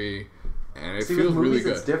movie, and it See, feels with movies, really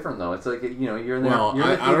good. it's different though. It's like you're in there. Well, you're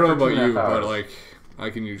in the I don't know theater for about you, 2.5 hours. but like I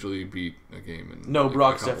can usually beat a game in No, like,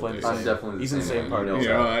 Brock's a couple definitely days. the I'm same. definitely the He's in the same same way. party. You know You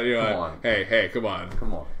know what? You know Come what? on. Hey, come on.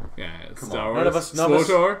 Come on. Yeah, Come Star on. Wars. None of us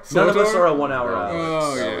are SWTOR? a 1 hour out.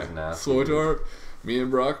 Oh That yeah, was nasty. SWTOR. Me and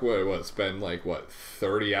Brock, what spend like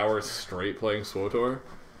 30 hours straight playing SWTOR?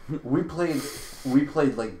 We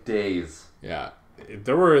played like days. Yeah,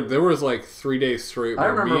 there was like 3 days straight I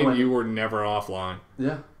where remember me and when- you were never offline.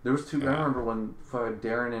 Yeah, there was two. Yeah. I remember when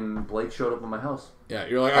Darren and Blake showed up at my house. Yeah,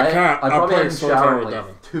 you're like I can't. I I'm probably playing hadn't showered SWTOR in with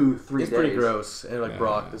like them. 2-3 days. It's pretty gross. And like, Yeah.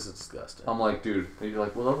 Brock, this is disgusting. I'm like, dude. And you're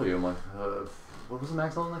like, what level are you? I'm like, what was the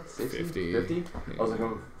max level? Like 60? 50. 50? Yeah. I was like,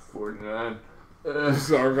 oh, 49.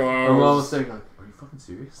 Sargos. My mom was saying, like, are you fucking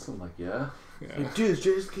serious? I'm like, yeah. Yeah. Like, dude, this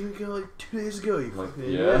just came out like 2 days ago. You Like,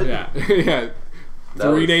 fucking yeah. idiot. Yeah, yeah. That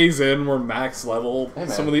 3 was- days in, we're max level. Hey, man.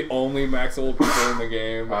 Some of the only max level people in the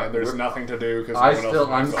game, and there's we're- nothing to do because I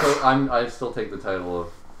still take the title of,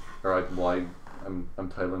 I'm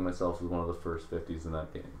titling myself as one of the first 50s in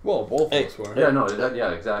that game. Well, both Hey. of us were. Yeah, no,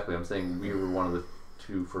 yeah, exactly. I'm saying we were one of the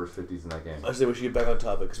 2 first 50s in that game. I say we should get back on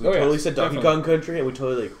topic because we Oh, yeah, totally said Donkey definitely. Kong Country and we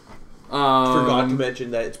totally forgot to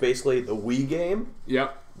mention that it's basically the Wii game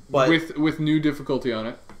Yep. But- with new difficulty on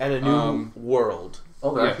it. and a new world.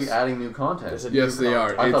 Oh, they're Yes. actually adding new content. There's a Yes, new they are.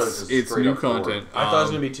 content. I thought it was just It's straight new up forward. content. I thought it was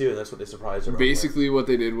gonna be 2, and that's what they surprised everyone. Basically, what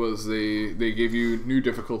they did was they gave you new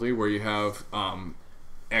difficulty where you have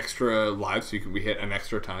extra lives, so we hit an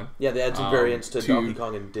extra time. Yeah, they add some variants to to- Donkey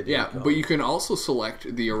Kong and Diddy Yeah, Kong. but you can also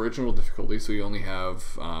select the original difficulty, so you only have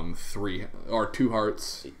 3 or 2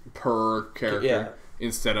 hearts per character Yeah.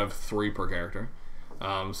 instead of 3 per character.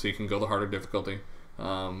 So you can go the harder difficulty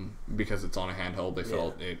because it's on a handheld. They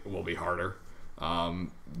felt it will be harder.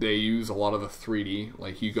 They use a lot of the 3D,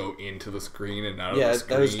 like you go into the screen and out of the screen.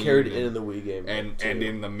 that was carried in the Wii game. and too.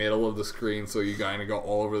 in the middle of the screen, so you kind of go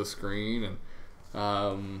all over the screen. And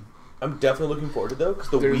I'm definitely looking forward to it, though, because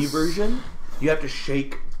the There's- Wii version, you have to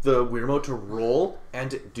shake the Wii remote to roll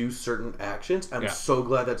and do certain actions. I'm Yeah. so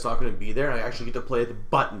glad that's not going to be there, and I actually get to play the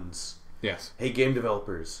buttons. yes, Hey, game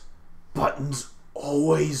developers, buttons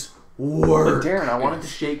always work. But Darren, I wanted to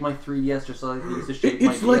shake my 3DS just like I used to shake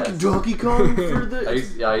It's my like DS. Donkey Kong for the.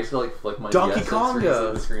 I used to like flick my Donkey DS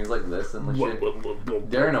Konga. the screens like this and the shit.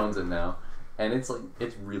 Darren owns it now, and it's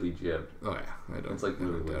really jibbed. oh yeah, I don't. It's like I don't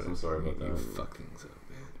really doubt loose. it. I'm sorry about You that. fucking son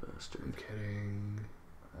of a bitch. I'm kidding.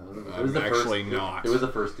 It was the actually first, not. It was the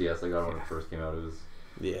first DS I got when it first came out. It was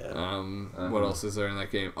Yeah. What else is there in that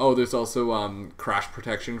game? Oh, there's also crash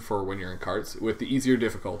protection for when you're in carts. With the easier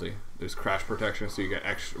difficulty, there's crash protection, so you get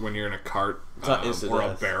extra when you're in a cart not instant or a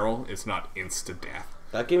death. barrel. It's not instant death.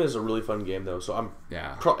 That game is a really fun game, though, so I'm.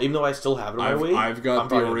 Yeah. Even though I still have it on my Wii, I've got I'm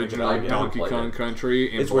the probably gonna pick it original up again. Donkey played Kong it.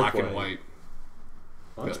 Country in It's worth black and playing.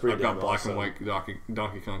 white. That's pretty I've got damn black awesome. and white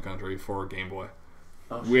Donkey Kong Country for Game Boy.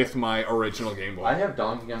 Oh, shit. With my original Game Boy. I have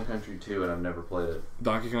Donkey Kong Country 2 and I've never played it.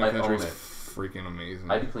 Donkey Kong I Country is own it. freaking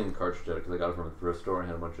amazing. I had to clean the cartridge out because I got it from a thrift store and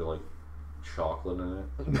had a bunch of like chocolate in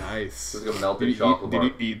it. Nice. It was like a melted Did chocolate bar.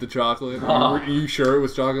 you eat the chocolate? Were you sure it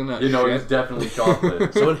was chocolate? Not You know, shit? it's definitely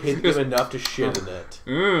chocolate. Someone hit them enough to shit in it.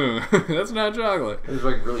 That's not chocolate. It was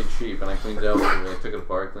like really cheap, and I cleaned it out. And I took it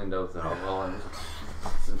apart, cleaned it out with alcohol, and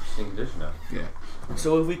it's in pristine condition now. Yeah.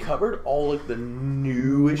 So have we covered all like the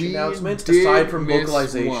newish We announcements did aside from miss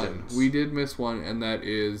vocalizations? one. We did miss one, and that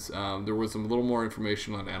is there was a little more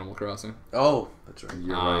information on Animal Crossing. Oh, that's right.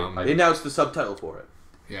 You're right. They announced the subtitle for it.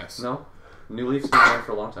 Yes. No, New Leaf's been around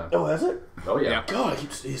for a long time. Oh, has it? Oh yeah. Yeah. God, I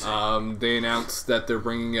keep sneezing. They announced that they're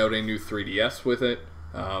bringing out a new 3DS with it.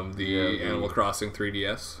 Animal Crossing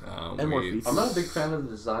 3DS. And more features. I'm not a big fan of the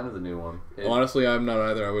design of the new one. Honestly, I'm not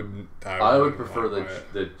either. I would prefer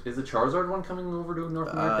is the Charizard one coming over to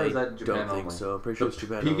North America? Or is that Japan don't think only? so. I'm pretty sure it's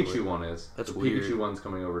Japan Pikachu only. one is. That's the weird. Pikachu one's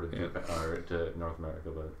coming over to Japan, or to North America,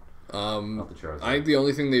 but not the Charizard. I think the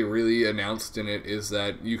only thing they really announced in it is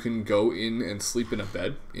that you can go in and sleep in a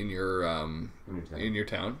bed in your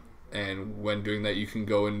town. And when doing that, you can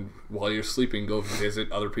go and, while you're sleeping, go visit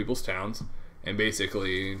other people's towns and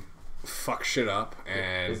basically fuck shit up.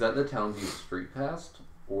 And is that the towns you street passed,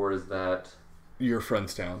 or is that your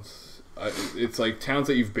friends' towns? It's like towns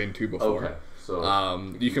that you've been to before. Okay,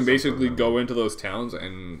 so you can basically go into those towns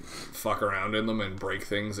and fuck around in them and break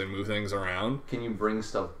things and move things around. Can you bring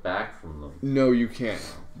stuff back from them? No, you can't.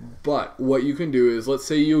 But what you can do is, let's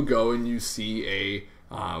say you go and you see a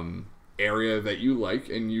area that you like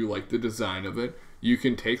and you like the design of it. You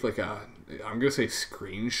can take like I'm gonna say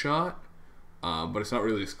screenshot, but it's not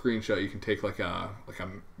really a screenshot. You can take like a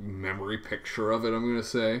memory picture of it, I'm gonna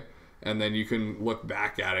say, and then you can look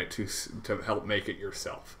back at it to help make it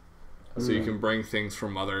yourself. So you can bring things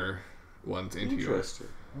from other ones into yours.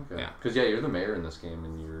 Okay. Yeah, because you're the mayor in this game,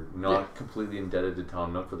 and you're not completely indebted to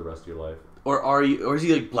Tom Nook for the rest of your life. Or are you? Or is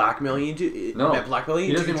he like blackmailing you into? No, blackmailing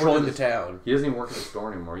you into controlling the town. He doesn't even work at the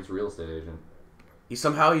store anymore. He's a real estate agent.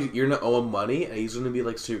 You're gonna owe him money, and he's gonna be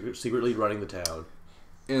like secretly running the town.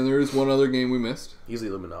 And there is one other game we missed. He's the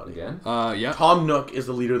Illuminati. Again? Yeah. Tom Nook is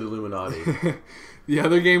the leader of the Illuminati. The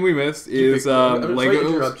other game we missed is I'm Lego. sorry to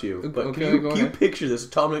interrupt you, but can you picture this?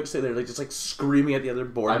 Tom Nook sitting there, like just like screaming at the other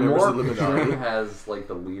board members of the Illuminati. He has like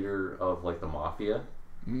the leader of like the mafia,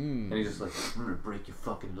 and he's just like, "I'm gonna break your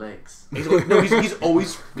fucking legs." He's like, no, he's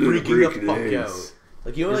always freaking the fuck out.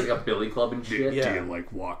 Like you know, like a billy club and shit. Do you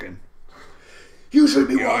like walking? You should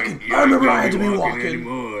be walking. I remember I had to be walking.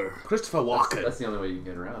 Anymore. Christopher Walken. That's the only way you can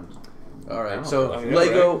get around. All right, so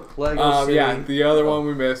Lego City. Yeah, the other one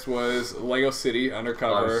we missed was Lego City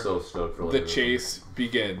Undercover. I'm so stoked for Lego The Chase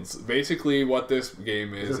Begins. Basically, what this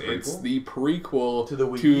game is, it's the prequel to the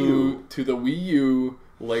Wii U. To the Wii U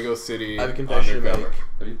Lego City I have a confession to make.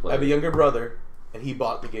 Have you played I have a younger brother, and he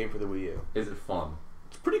bought the game for the Wii U. Is it fun?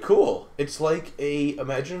 It's pretty cool. It's like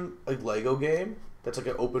imagine a Lego game that's like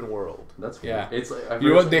an open world. That's cool. Yeah. It's like, you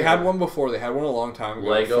know what? They had one before. They had one a long time ago.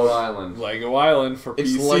 Lego Island. Lego Island for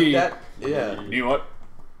it's PC. It's like that. Yeah. You know what?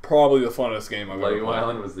 Probably the funnest game I've ever played. Lego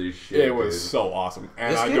Island was the shit. It was so awesome,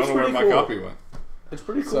 and this I don't know where my copy went. It's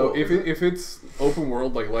pretty cool. So if it's open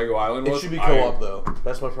world like Lego Island was, it should be co-op though.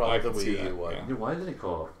 That's my problem with the see Wii U one. Yeah. Dude, why did it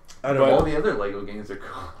co-op? I don't know. All the other Lego games are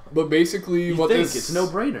co-op. But basically, it's a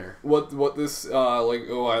no-brainer. What this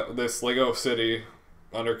this Lego City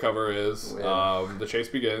Undercover is, The Chase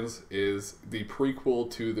Begins, is the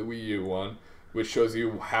prequel to the Wii U one, which shows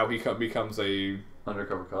you how he becomes a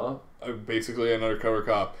undercover cop. Basically an undercover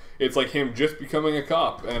cop. It's like him just becoming a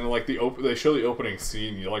cop, and like they show the opening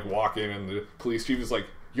scene. You like walk in, and the police chief is like,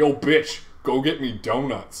 "Yo, bitch, go get me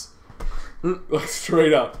donuts." Like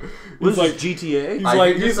straight up. He's like GTA.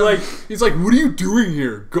 He's like, "What are you doing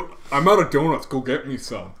here? Go, I'm out of donuts. Go get me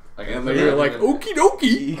some." And they're like, "Okie dokie."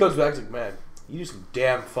 He comes back and like, "Man, you do some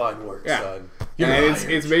damn fine work, son." And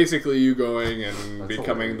it's basically you going and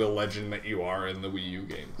becoming the legend that you are in the Wii U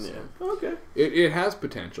games. Yeah. Okay. It has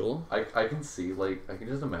potential. I can see, like, I can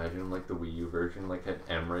just imagine, like, the Wii U version, like, an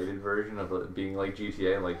M-rated version of it being, like,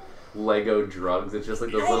 GTA and, like, Lego drugs. It's just,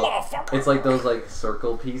 like, those little... It's, like, those, like,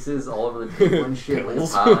 circle pieces all over the table and shit. Like,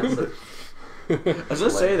 it's hot. It's like, I was gonna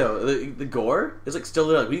say, though, the gore is, like, still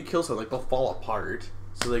there. Like, when you kill someone, like, they'll fall apart.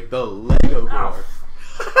 So, like, the Lego gore...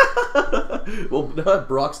 Well,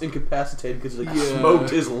 Brock's incapacitated because he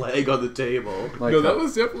smoked his leg on the table. Like no, that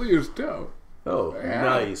was definitely his toe. Oh,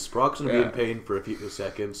 nice. Brock's gonna be in pain for a few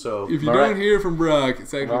seconds. So if you don't hear from Brock,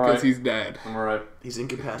 it's actually because he's dead. I'm alright. He's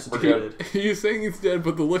incapacitated. He's saying he's dead,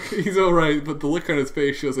 but the look he's alright. But the look on his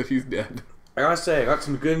face shows that he's dead. I gotta say, I got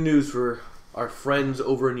some good news for our friends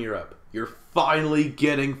over in Europe. You're finally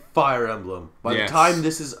getting Fire Emblem. By the time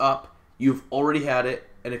this is up, you've already had it.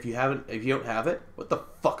 And if you don't have it, what the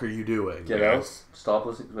fuck are you doing? Get out. Stop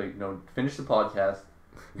listening. Wait, no. Finish the podcast.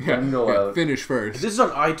 Go out. Finish first. If this is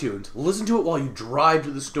on iTunes. Listen to it while you drive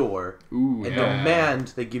to the store. Ooh, and demand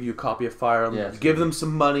they give you a copy of Fire Emblem. Yes, give them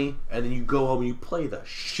some money, and then you go home and you play the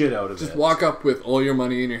shit out of it. Just walk up with all your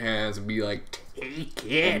money in your hands and be like, take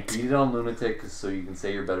it. Beat it on Lunatic so you can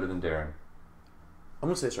say you're better than Darren. I'm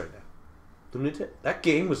gonna say this right now. Lunatic. That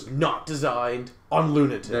game was not designed on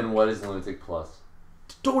Lunatic. Then what is Lunatic Plus?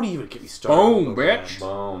 Don't even get me started. Boom, bitch.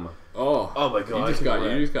 Boom. Oh my god.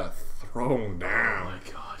 You just got thrown down. Oh my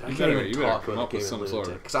god. I You can't better- even you better talk come about up the with game some of sort of-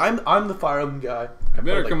 Lunatic. Because I'm the Fire Emblem guy. I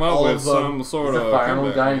better Like, come up all with of them. some sort He's of a Fire Emblem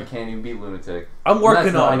guy comeback. and can't even beat Lunatic. I'm working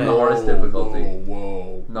That's not on the it. hardest difficulty.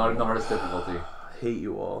 Whoa. Not even the hardest difficulty. I hate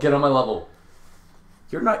you all. Get on my level.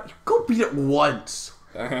 You're not. Go beat it once.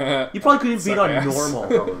 Whoa. You probably couldn't beat on Suck ass. normal.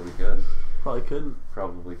 Probably could. Probably couldn't.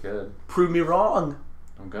 Probably could. Prove me wrong.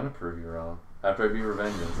 I'm gonna prove you wrong. After I beat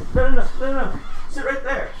Revengeance. No. Sit right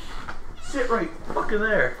there. Sit right fucking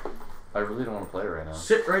there. I really don't want to play right now.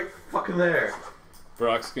 Sit right fucking there.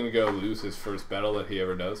 Brock's gonna go lose his first battle that he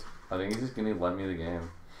ever does. I think he's just gonna let me the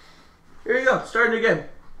game. Here you go. Starting again.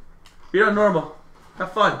 Beat on normal.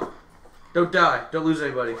 Have fun. Don't die. Don't lose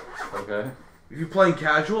anybody. Okay. If you're playing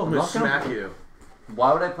casual, I'm gonna not gonna- smack you.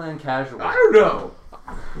 Why would I play in casual? I don't know.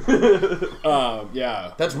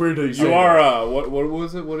 Yeah. That's weird that You are what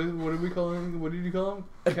was it? What did we call him? What did you call him?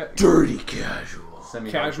 dirty casual.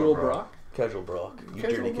 Casual Brock? Casual Brock. You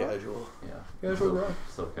Casual dirty Brock? casual. Yeah. Casual so, Brock.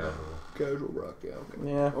 So casual. Casual Brock, yeah, okay.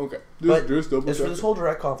 Yeah. Okay. But Just double as for check. this whole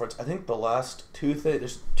direct conference, I think the last two things,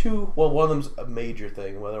 there's two, well, one of them's a major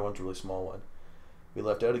thing, the other one's a really small one. We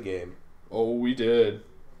left out a game. Oh, we did.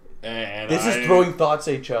 And This is throwing thoughts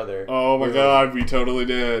at each other. Oh my god, we totally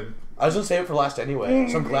did. I was going to save it for last anyway,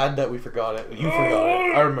 so I'm glad that we forgot it. You forgot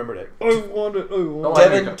it. I remembered it. I want it. Oh,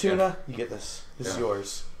 Devin, Tuna, you get this. This is Yeah.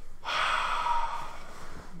 yours.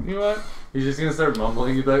 You know what? He's just gonna start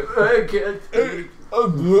mumbling. He's like, I can't.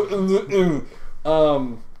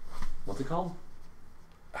 What's it called?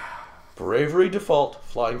 Bravery Default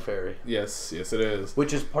Flying Fairy, Yes, it is.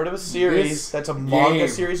 which is part of a series This that's a manga game.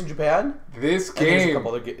 series in Japan. This And there's a game.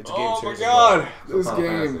 couple other it's a game Oh my series as god, well. this Final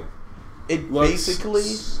game. Fantasy. It looks basically,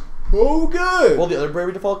 so good. well, the other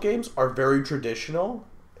Bravery Default games are very traditional,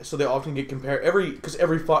 so they often get compared because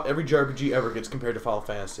every JRPG ever gets compared to Final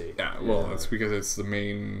Fantasy. Yeah, well, Yeah. that's because it's the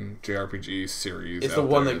main JRPG series. It's the out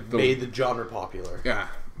one there. that made the genre popular. Yeah,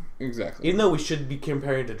 exactly. Even though we should be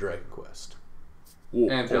comparing to Dragon Quest. Ooh,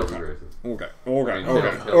 And Tales of okay. Graces. Okay.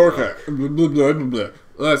 Yeah. Blah, blah, blah, blah, blah.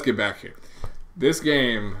 Let's get back here. This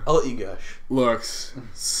game I'll let you gush. looks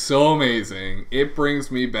so amazing. It brings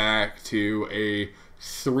me back to a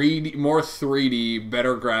 3D, more 3D,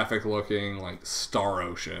 better graphic looking, like Star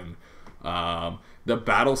Ocean. The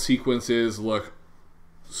battle sequences look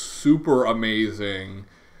super amazing.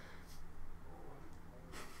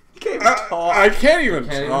 You can't even talk. I can't even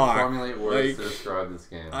Can't even talk. formulate words Like, to describe this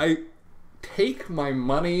game. I take my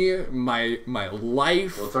money, my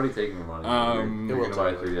life. Well, it's already taking your money. It You're will gonna buy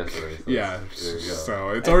a take 3DS already. So Yeah, there you go. so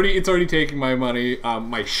it's already taking my money.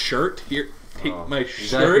 My shirt here, take Oh, my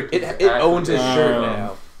exactly. shirt. It owns his shirt Um,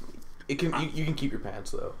 now. It can you can keep your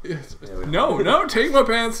pants though. No, take my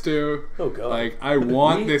pants too. Oh god. Like I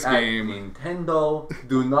want We this at game. Nintendo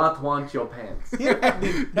do not want your pants.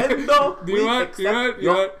 Nintendo, Do you we want- accept you want-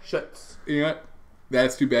 your want- shirts. You know what?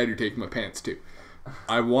 That's too bad. You're taking my pants too.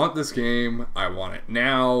 I want this game. I want it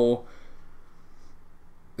now.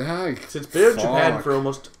 It's been in Japan fuck. for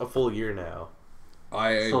almost a full year now.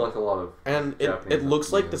 So like a lot of And it Japanese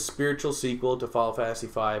looks like yeah. the spiritual sequel to Final Fantasy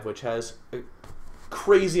V, which has a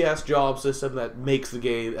crazy ass job system that makes the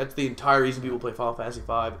game. That's the entire reason people play Final Fantasy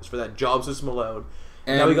V is for that job system alone.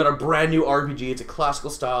 And now we got a brand new RPG. It's a classical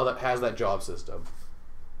style that has that job system.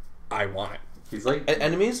 I want it. He's like And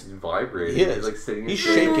enemies, he's vibrating. He is. He's like sitting. He's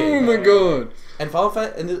in shaking. Oh my god. and Final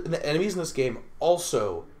Fantasy, and the enemies in this game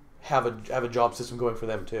also have a job system going for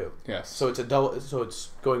them too. Yes. So it's a double. So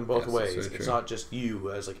it's going both Yes, that's ways. very It's true. not just you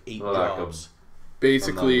as like 8 Well, that jobs.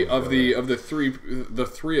 Basically, I'm not of gonna the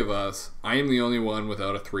three of us, I am the only one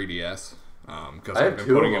without a 3DS because I I've have been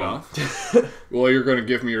 2 putting of it them. off. Well, you're going to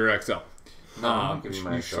give me your XL. No, I'm not giving you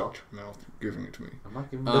my you XL. shut your mouth. You're giving it to me. I'm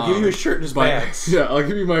not giving. They'll give you a shirt and his But- pants. Yeah, I'll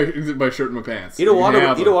give you my shirt and my pants.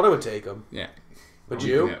 Iwata would take them. Yeah. Would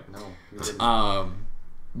you? Yeah. No. You didn't.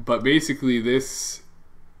 But basically, this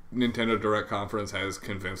Nintendo Direct Conference has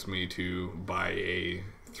convinced me to buy a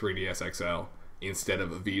 3DS XL instead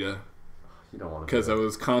of a Vita You don't want to. because I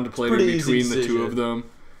was contemplating pretty easy between the two decision. of them.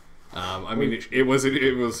 I mean, it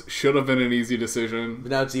was should have been an easy decision,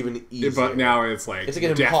 But now it's even easier. but now it's like It's like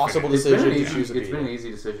an impossible definite. It's been an decision to choose easy. a It's been an Vita.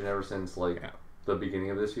 easy decision ever since like Yeah. the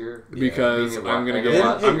beginning of this year. because Beginning of I'm gonna and get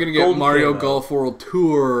then- I'm gonna get Golden Mario came out. Golf World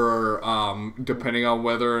Tour. Depending on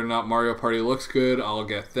whether or not Mario Party looks good, I'll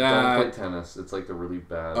get Don't play that. tennis. It's like the really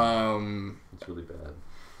bad. It's really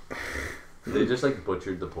bad. They just like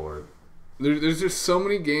butchered the port. There's just so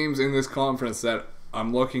many games in this conference that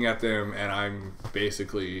I'm looking at them and I'm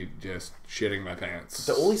basically just shitting my pants.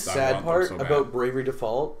 The only I sad want them part so bad. about Bravery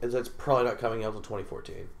Default is that it's probably not coming out until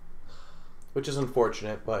 2014, which is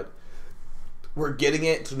unfortunate. But we're getting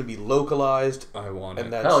it. It's going to be localized. I want And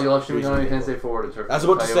it. that's Hell, you'll have Shin reasonable. Megami Tensei 4 to I was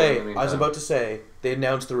about to say, they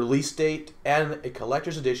announced the release date and a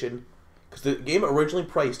collector's edition because the game originally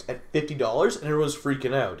priced at $50 and everyone was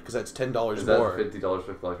freaking out because that's $10 Is that more. $50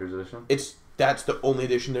 for collector's edition? That's the only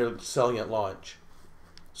edition they're selling at launch.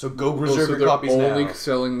 So go Oh, reserve so your they're copies only now.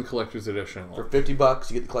 selling the collector's edition. For $50,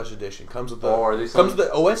 you get the collector's edition. Comes with the Oh, are they comes selling- with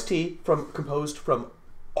the OST composed from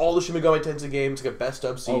all the Shin Megami Tensei games, like a best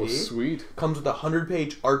of CD. Oh, sweet. Comes with a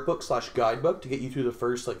 100-page art book / guidebook to get you through the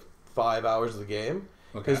first 5 hours of the game.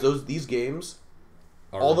 Okay. Because these games,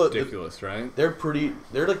 Are all the- ridiculous, right? they're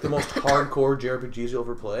like the most hardcore JRPGs you'll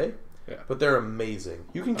ever play. Yeah. But they're amazing.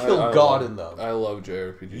 You can kill I God love- in them. I love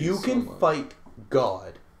JRPGs. You so can much. fight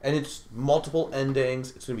God. And it's multiple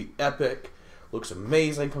endings. It's going to be epic. Looks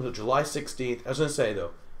amazing. Comes out July 16th. I was going to say,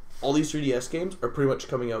 though, all these 3DS games are pretty much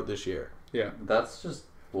coming out this year. Yeah. That's just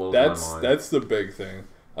blows my mind. That's the big thing.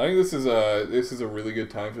 I think this is a really good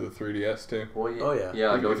time for the 3DS too. Well, Oh, yeah.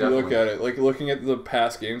 Yeah, If no, you definitely. look at it, looking at the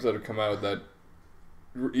past games that have come out, that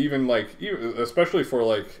even especially for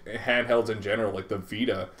handhelds in general, like the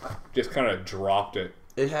Vita, just kind of dropped it.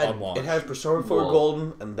 It On launch. had Persona 4 Well,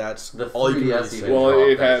 Golden, and that's the all you can 3DS really say. even- Well, dropped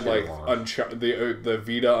it that had shit at launch. the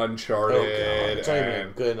Vita Uncharted. Oh, God. It's not even a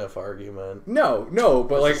and good enough argument. no,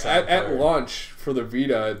 but That's the sad at part. launch for the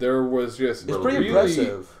Vita, there was just It's pretty really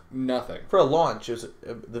impressive. nothing. For a launch, it was,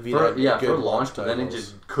 the Vita had good for launch, but then it titles.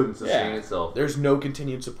 just couldn't sustain Yeah. itself. There's no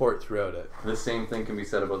continued support throughout it. The same thing can be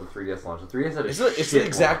said about the 3DS launch. The 3DS had a It's the shit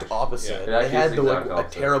exact launch. opposite. Yeah. It It had actually is the exact a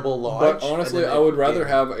opposite. terrible launch. But and honestly, then I would rather it-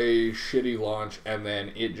 have a shitty launch and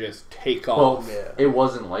then it just take Well, off. Yeah. it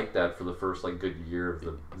wasn't like that for the first good year of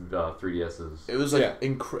the 3DS's. It was Yeah.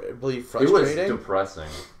 incredibly It was frustrating. depressing.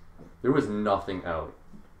 There was nothing out.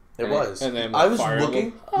 It was. And then I was Fire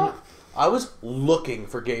looking. Emblem. I was looking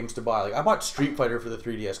for games to buy. I bought Street Fighter for the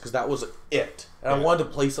 3DS because that was it, and I Yeah. wanted to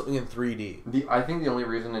play something in 3D. I think the only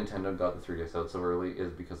reason Nintendo got the 3DS out so early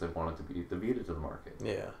is because they wanted to beat the Vita to the market.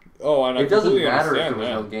 Yeah, Oh, and I It doesn't completely matter if there understand was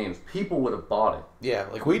no that. games. People would have bought it. yeah,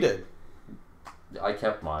 like we did. I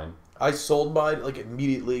kept mine. I sold mine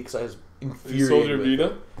immediately because I was You infuriated. sold your with Vita?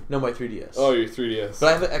 it. No, my 3DS. Oh, your 3DS. But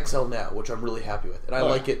I have an XL now, which I'm really happy with, and I Oh.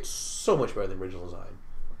 like it so much better than the original design.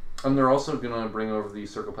 And they're also going to bring over the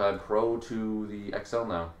CirclePad Pro to the XL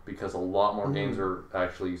now because a lot more games are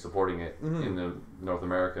actually supporting it in the North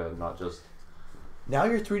America, not just. Now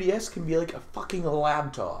your 3DS can be like a fucking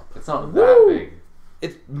laptop. It's not Woo! that big.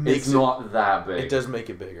 It makes It's not that big. It does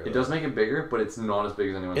make it bigger. It does make it bigger, but it's not as big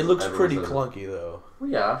as anyone. It looks everyone pretty says it. clunky though. Well,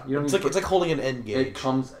 yeah, you don't. It's need like holding an N gauge. it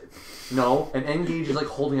comes. No, an N gauge is like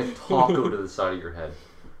holding a taco to the side of your head.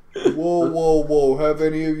 Whoa. Have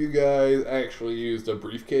any of you guys actually used a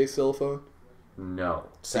briefcase cell phone? No,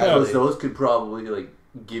 Sadly. because those could probably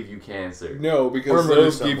give you cancer. No, because Or murder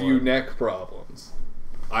those give you someone. neck problems.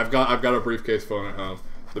 I've got a briefcase phone at home.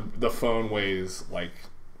 The phone weighs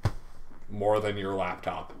more than your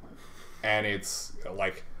laptop, and it's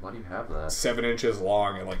Why do you have that? 7 inches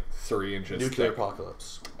long and 3 inches Nuclear thick.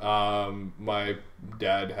 apocalypse. My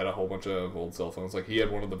dad had a whole bunch of old cell phones. He had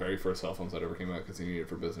one of the very first cell phones that ever came out because he needed it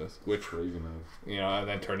for business, which Crazy man. and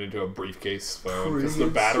then turned into a briefcase phone because the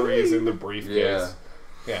Crazy. battery is in the briefcase. Yeah.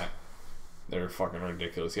 Yeah, they're fucking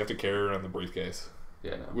ridiculous. You have to carry around the briefcase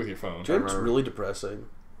Yeah. No. with your phone. Do you know what's remember- really depressing?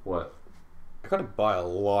 What? I gotta buy a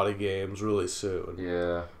lot of games really soon.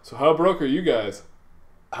 Yeah. So how broke are you guys?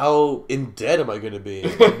 How in debt am I gonna be?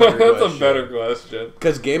 That's a better question.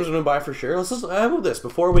 Because games I'm gonna buy for sure. Let's how about this?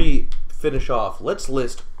 Before we finish off, let's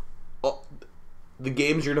list the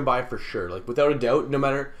games you're gonna buy for sure. Without a doubt, no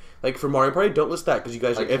matter for Mario Party, don't list that because you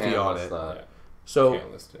guys are I can't iffy on list it. that. Yeah. So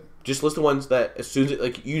Can't list it. just list the ones that as soon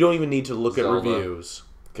as you don't even need to look Zelda. at reviews.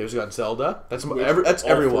 Okay, so we got Zelda. That's Which- that's all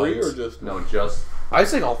three everyone's. or just No, just I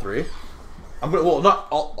say all three. I'm gonna not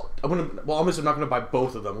all. I'm obviously not gonna buy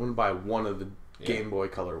both of them. I'm gonna buy one of the Game Boy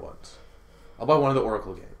Color ones. I'll buy one of the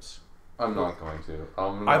Oracle games. I'm not going to.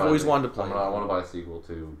 I've always wanted to play I them. want to buy a sequel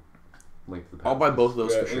to Link to the Past. I'll buy both of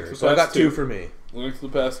those Yeah, for sure. Link So I got to the Past 2. two for me. Link to the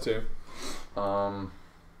Past 2.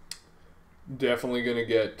 Definitely gonna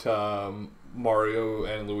get Mario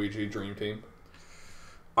and Luigi Dream Team.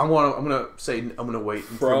 I'm gonna say I'm gonna wait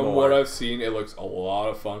for From more. what I've seen, it looks a lot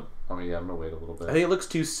of fun. I mean, yeah, I'm gonna wait a little bit. I think it looks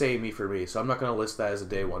too samey for me, so I'm not gonna list that as a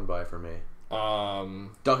day one buy for me.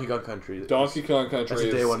 Donkey Kong Country. Donkey Kong Country That's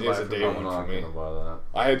a day one is buy a for day me. I'm one not for me. gonna buy that.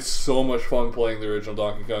 I had so much fun playing the original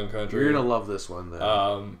Donkey Kong Country. You're gonna love this one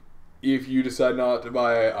then. If you decide not to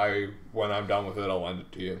buy it, when I'm done with it, I'll lend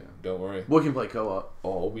it to you. Don't worry. We can play co-op.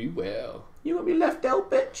 Oh, we will. You want me left out,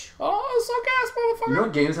 bitch? Oh, suck ass, motherfucker. You know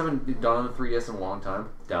what games haven't been done on the 3DS in a long time?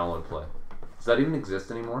 Download Play. Does that even exist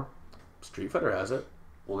anymore? Street Fighter has it.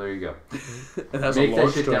 Well, there you go. And that's Make a that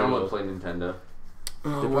launch shit title. download, play Nintendo.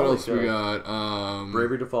 What probably else we could. got?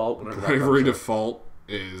 Bravery Default. whenever that Bravery comes out. Default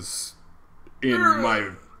is in my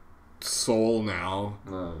soul now.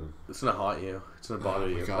 No. It's gonna haunt you. It's gonna bother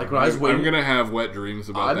you. God, Like when I was waiting, I'm gonna have wet dreams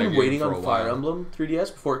about I've that been game waiting for a on while. Fire Emblem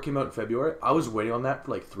 3DS before it came out in February. I was waiting on that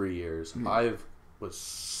for like 3 years. Hmm. I was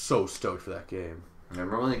so stoked for that game. I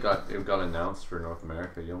remember when it got announced for North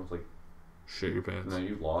America. You almost like Shit your pants. no,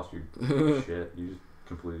 you lost your shit. You just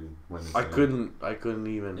completely went. I insane. couldn't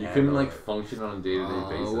even. You handle couldn't like it. function on a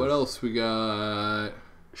day-to-day basis. What else we got?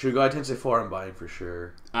 Shugai Tensei 4 I'm buying for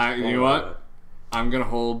sure. You know what? I'm gonna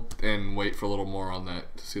hold and wait for a little more on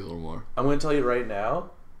that to see a little more. I'm gonna tell you right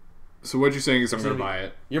now. So what you're saying is I'm It's gonna gonna buy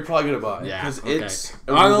it. You're probably gonna buy it Yeah, because okay. it's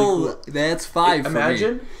a really cool. That's 5 for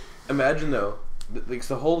me. Imagine though, like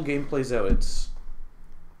the whole game plays out.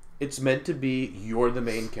 It's meant to be you're the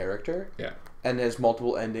main character. Yeah. And there's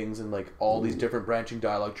multiple endings and like all these different branching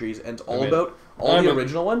dialogue trees, and it's all I'm in. about all I'm the in.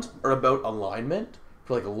 original ones are about alignment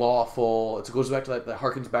for like lawful. It goes back to that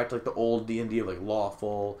harkens back to like the old D&D of like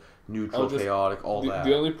lawful, neutral, chaotic, all that.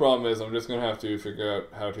 The only problem is I'm just gonna have to figure out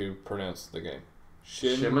how to pronounce the game.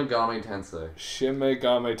 Shin Megami Tensei. Shin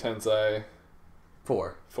Megami Tensei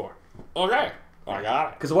 4. 4. Okay, I got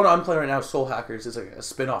it. Because the one I'm playing right now, Soul Hackers, is like a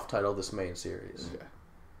spin-off title of this main series. Okay.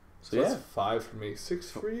 So So yeah, that's 5 for me.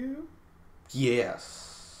 6 for you?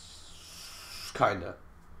 yes, kinda.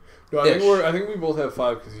 No, I think we both have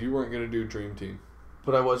 5 because you weren't gonna do Dream Team.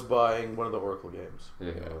 But I was buying one of the Oracle games. Yeah,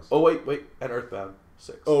 it was. Oh wait, and Earthbound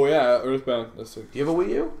 6. Oh yeah, Earthbound. That's 6. Do you have a Wii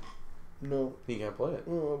U? No. You can't play it.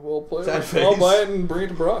 We'll play Sad it. face. I'll buy it and bring it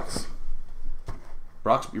to Brock's.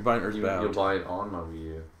 Brock's, you're buying You'll Earthbound. buy it on my Wii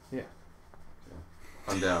U. Yeah.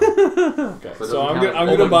 I'm down. Okay, But so I'm doesn't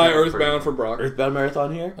gonna count- buy doesn't count Earthbound for Brock. Earthbound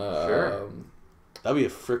Marathon here? Sure. That'd be a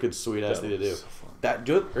freaking sweet ass That thing to do. was so fun. That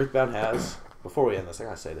do it. Earthbound has. Before we end this, I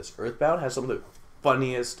gotta say this. Earthbound has some of the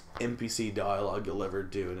funniest NPC dialogue you'll ever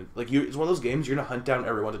do, and it's one of those games you're gonna hunt down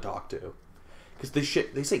everyone to talk to, because they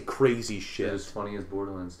say crazy shit. As funny as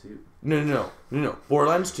Borderlands 2. No.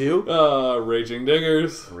 Borderlands 2. Raging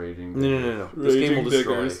Diggers. Raging. No. This game will Raging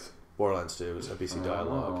destroy. Diggers. Borderlands 2 is NPC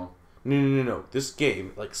dialogue. Oh. No. This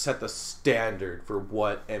game like set the standard for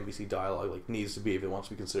what NPC dialogue like needs to be if it wants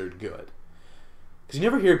to be considered good. Because you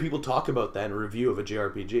never hear people talk about that in a review of a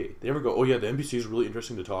JRPG. They never go, "Oh yeah, the NPC is really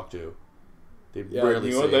interesting to talk to." They Yeah, rarely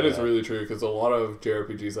you know say what? That is really true because a lot of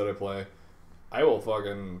JRPGs that I play, I will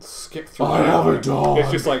fucking skip through. I have a dog. It's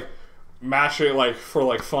just like mash it like for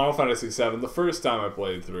like Final Fantasy VII. The first time I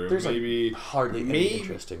played through, There's maybe hardly any maybe-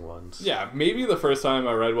 interesting ones. yeah, maybe the first time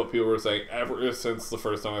I read what people were saying. Ever since the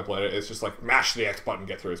first time I played it, it's just like mash the X button,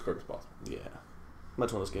 get through as quick as possible. Yeah.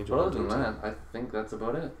 That's one of those games. But you other want than to do, that, I think that's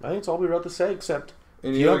about it. I think it's all we were about to say. Except if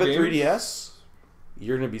Any you don't other have a games? 3DS,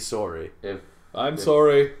 you're gonna be sorry. I'm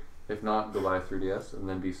sorry. If not, go buy a 3DS and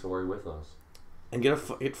then be sorry with us. And get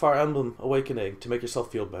Fire Emblem Awakening to make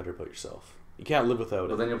yourself feel better about yourself. You can't live without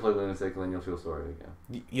But it. then you'll play Lunatic and then you'll feel sorry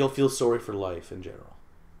again. You'll feel sorry for life in general.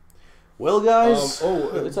 Well, guys.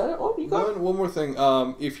 Is that it? Oh, you got it. One more thing.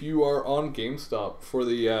 If you are on GameStop for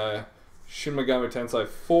the Shin Megami Tensei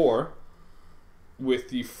 4 with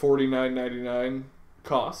the $49.99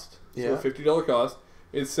 cost, Yeah. so $50 cost,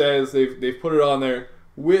 it says they've put it on there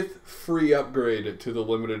with free upgrade to the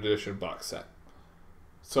limited edition box set.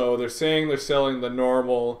 So they're saying they're selling the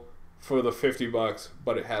normal for the $50,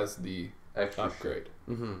 but it has the Extra upgrade.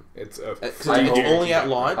 Mm-hmm. It's a Because free it's hope- only at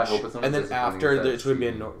upgrade. launch, I hope it's not and then disappointing after as that it's going to be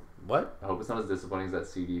a CD. what? I hope it's not as disappointing as that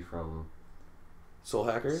CD from Soul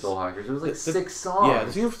Hackers. Soul Hackers. It was like The- 6 songs. Yeah,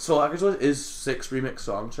 the thing with Soul Hackers is 6 remix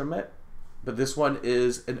songs from it, but this one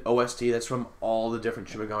is an OST that's from all the different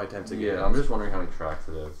Shin Megami Tensei games. Yeah, I'm just wondering how many tracks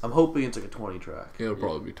it is. I'm hoping it's like a 20 track. It'll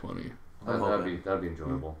probably be 20. I'm That'd be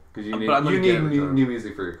enjoyable because you But need I'm gonna you get need it returned. new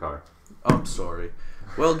music for your car. I'm sorry.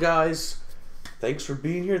 Well, guys, thanks for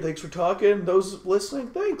being here. Thanks for talking. Those listening,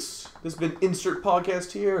 thanks. This has been Insert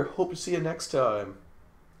Podcast here. Hope to see you next time.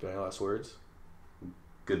 Got any last words?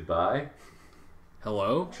 Goodbye.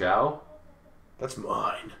 Hello? Ciao. That's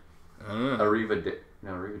mine. Arrivederci.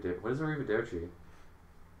 No, arrivederci. What is arrivederci?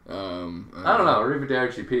 I I don't know.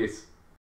 Arrivederci. Peace.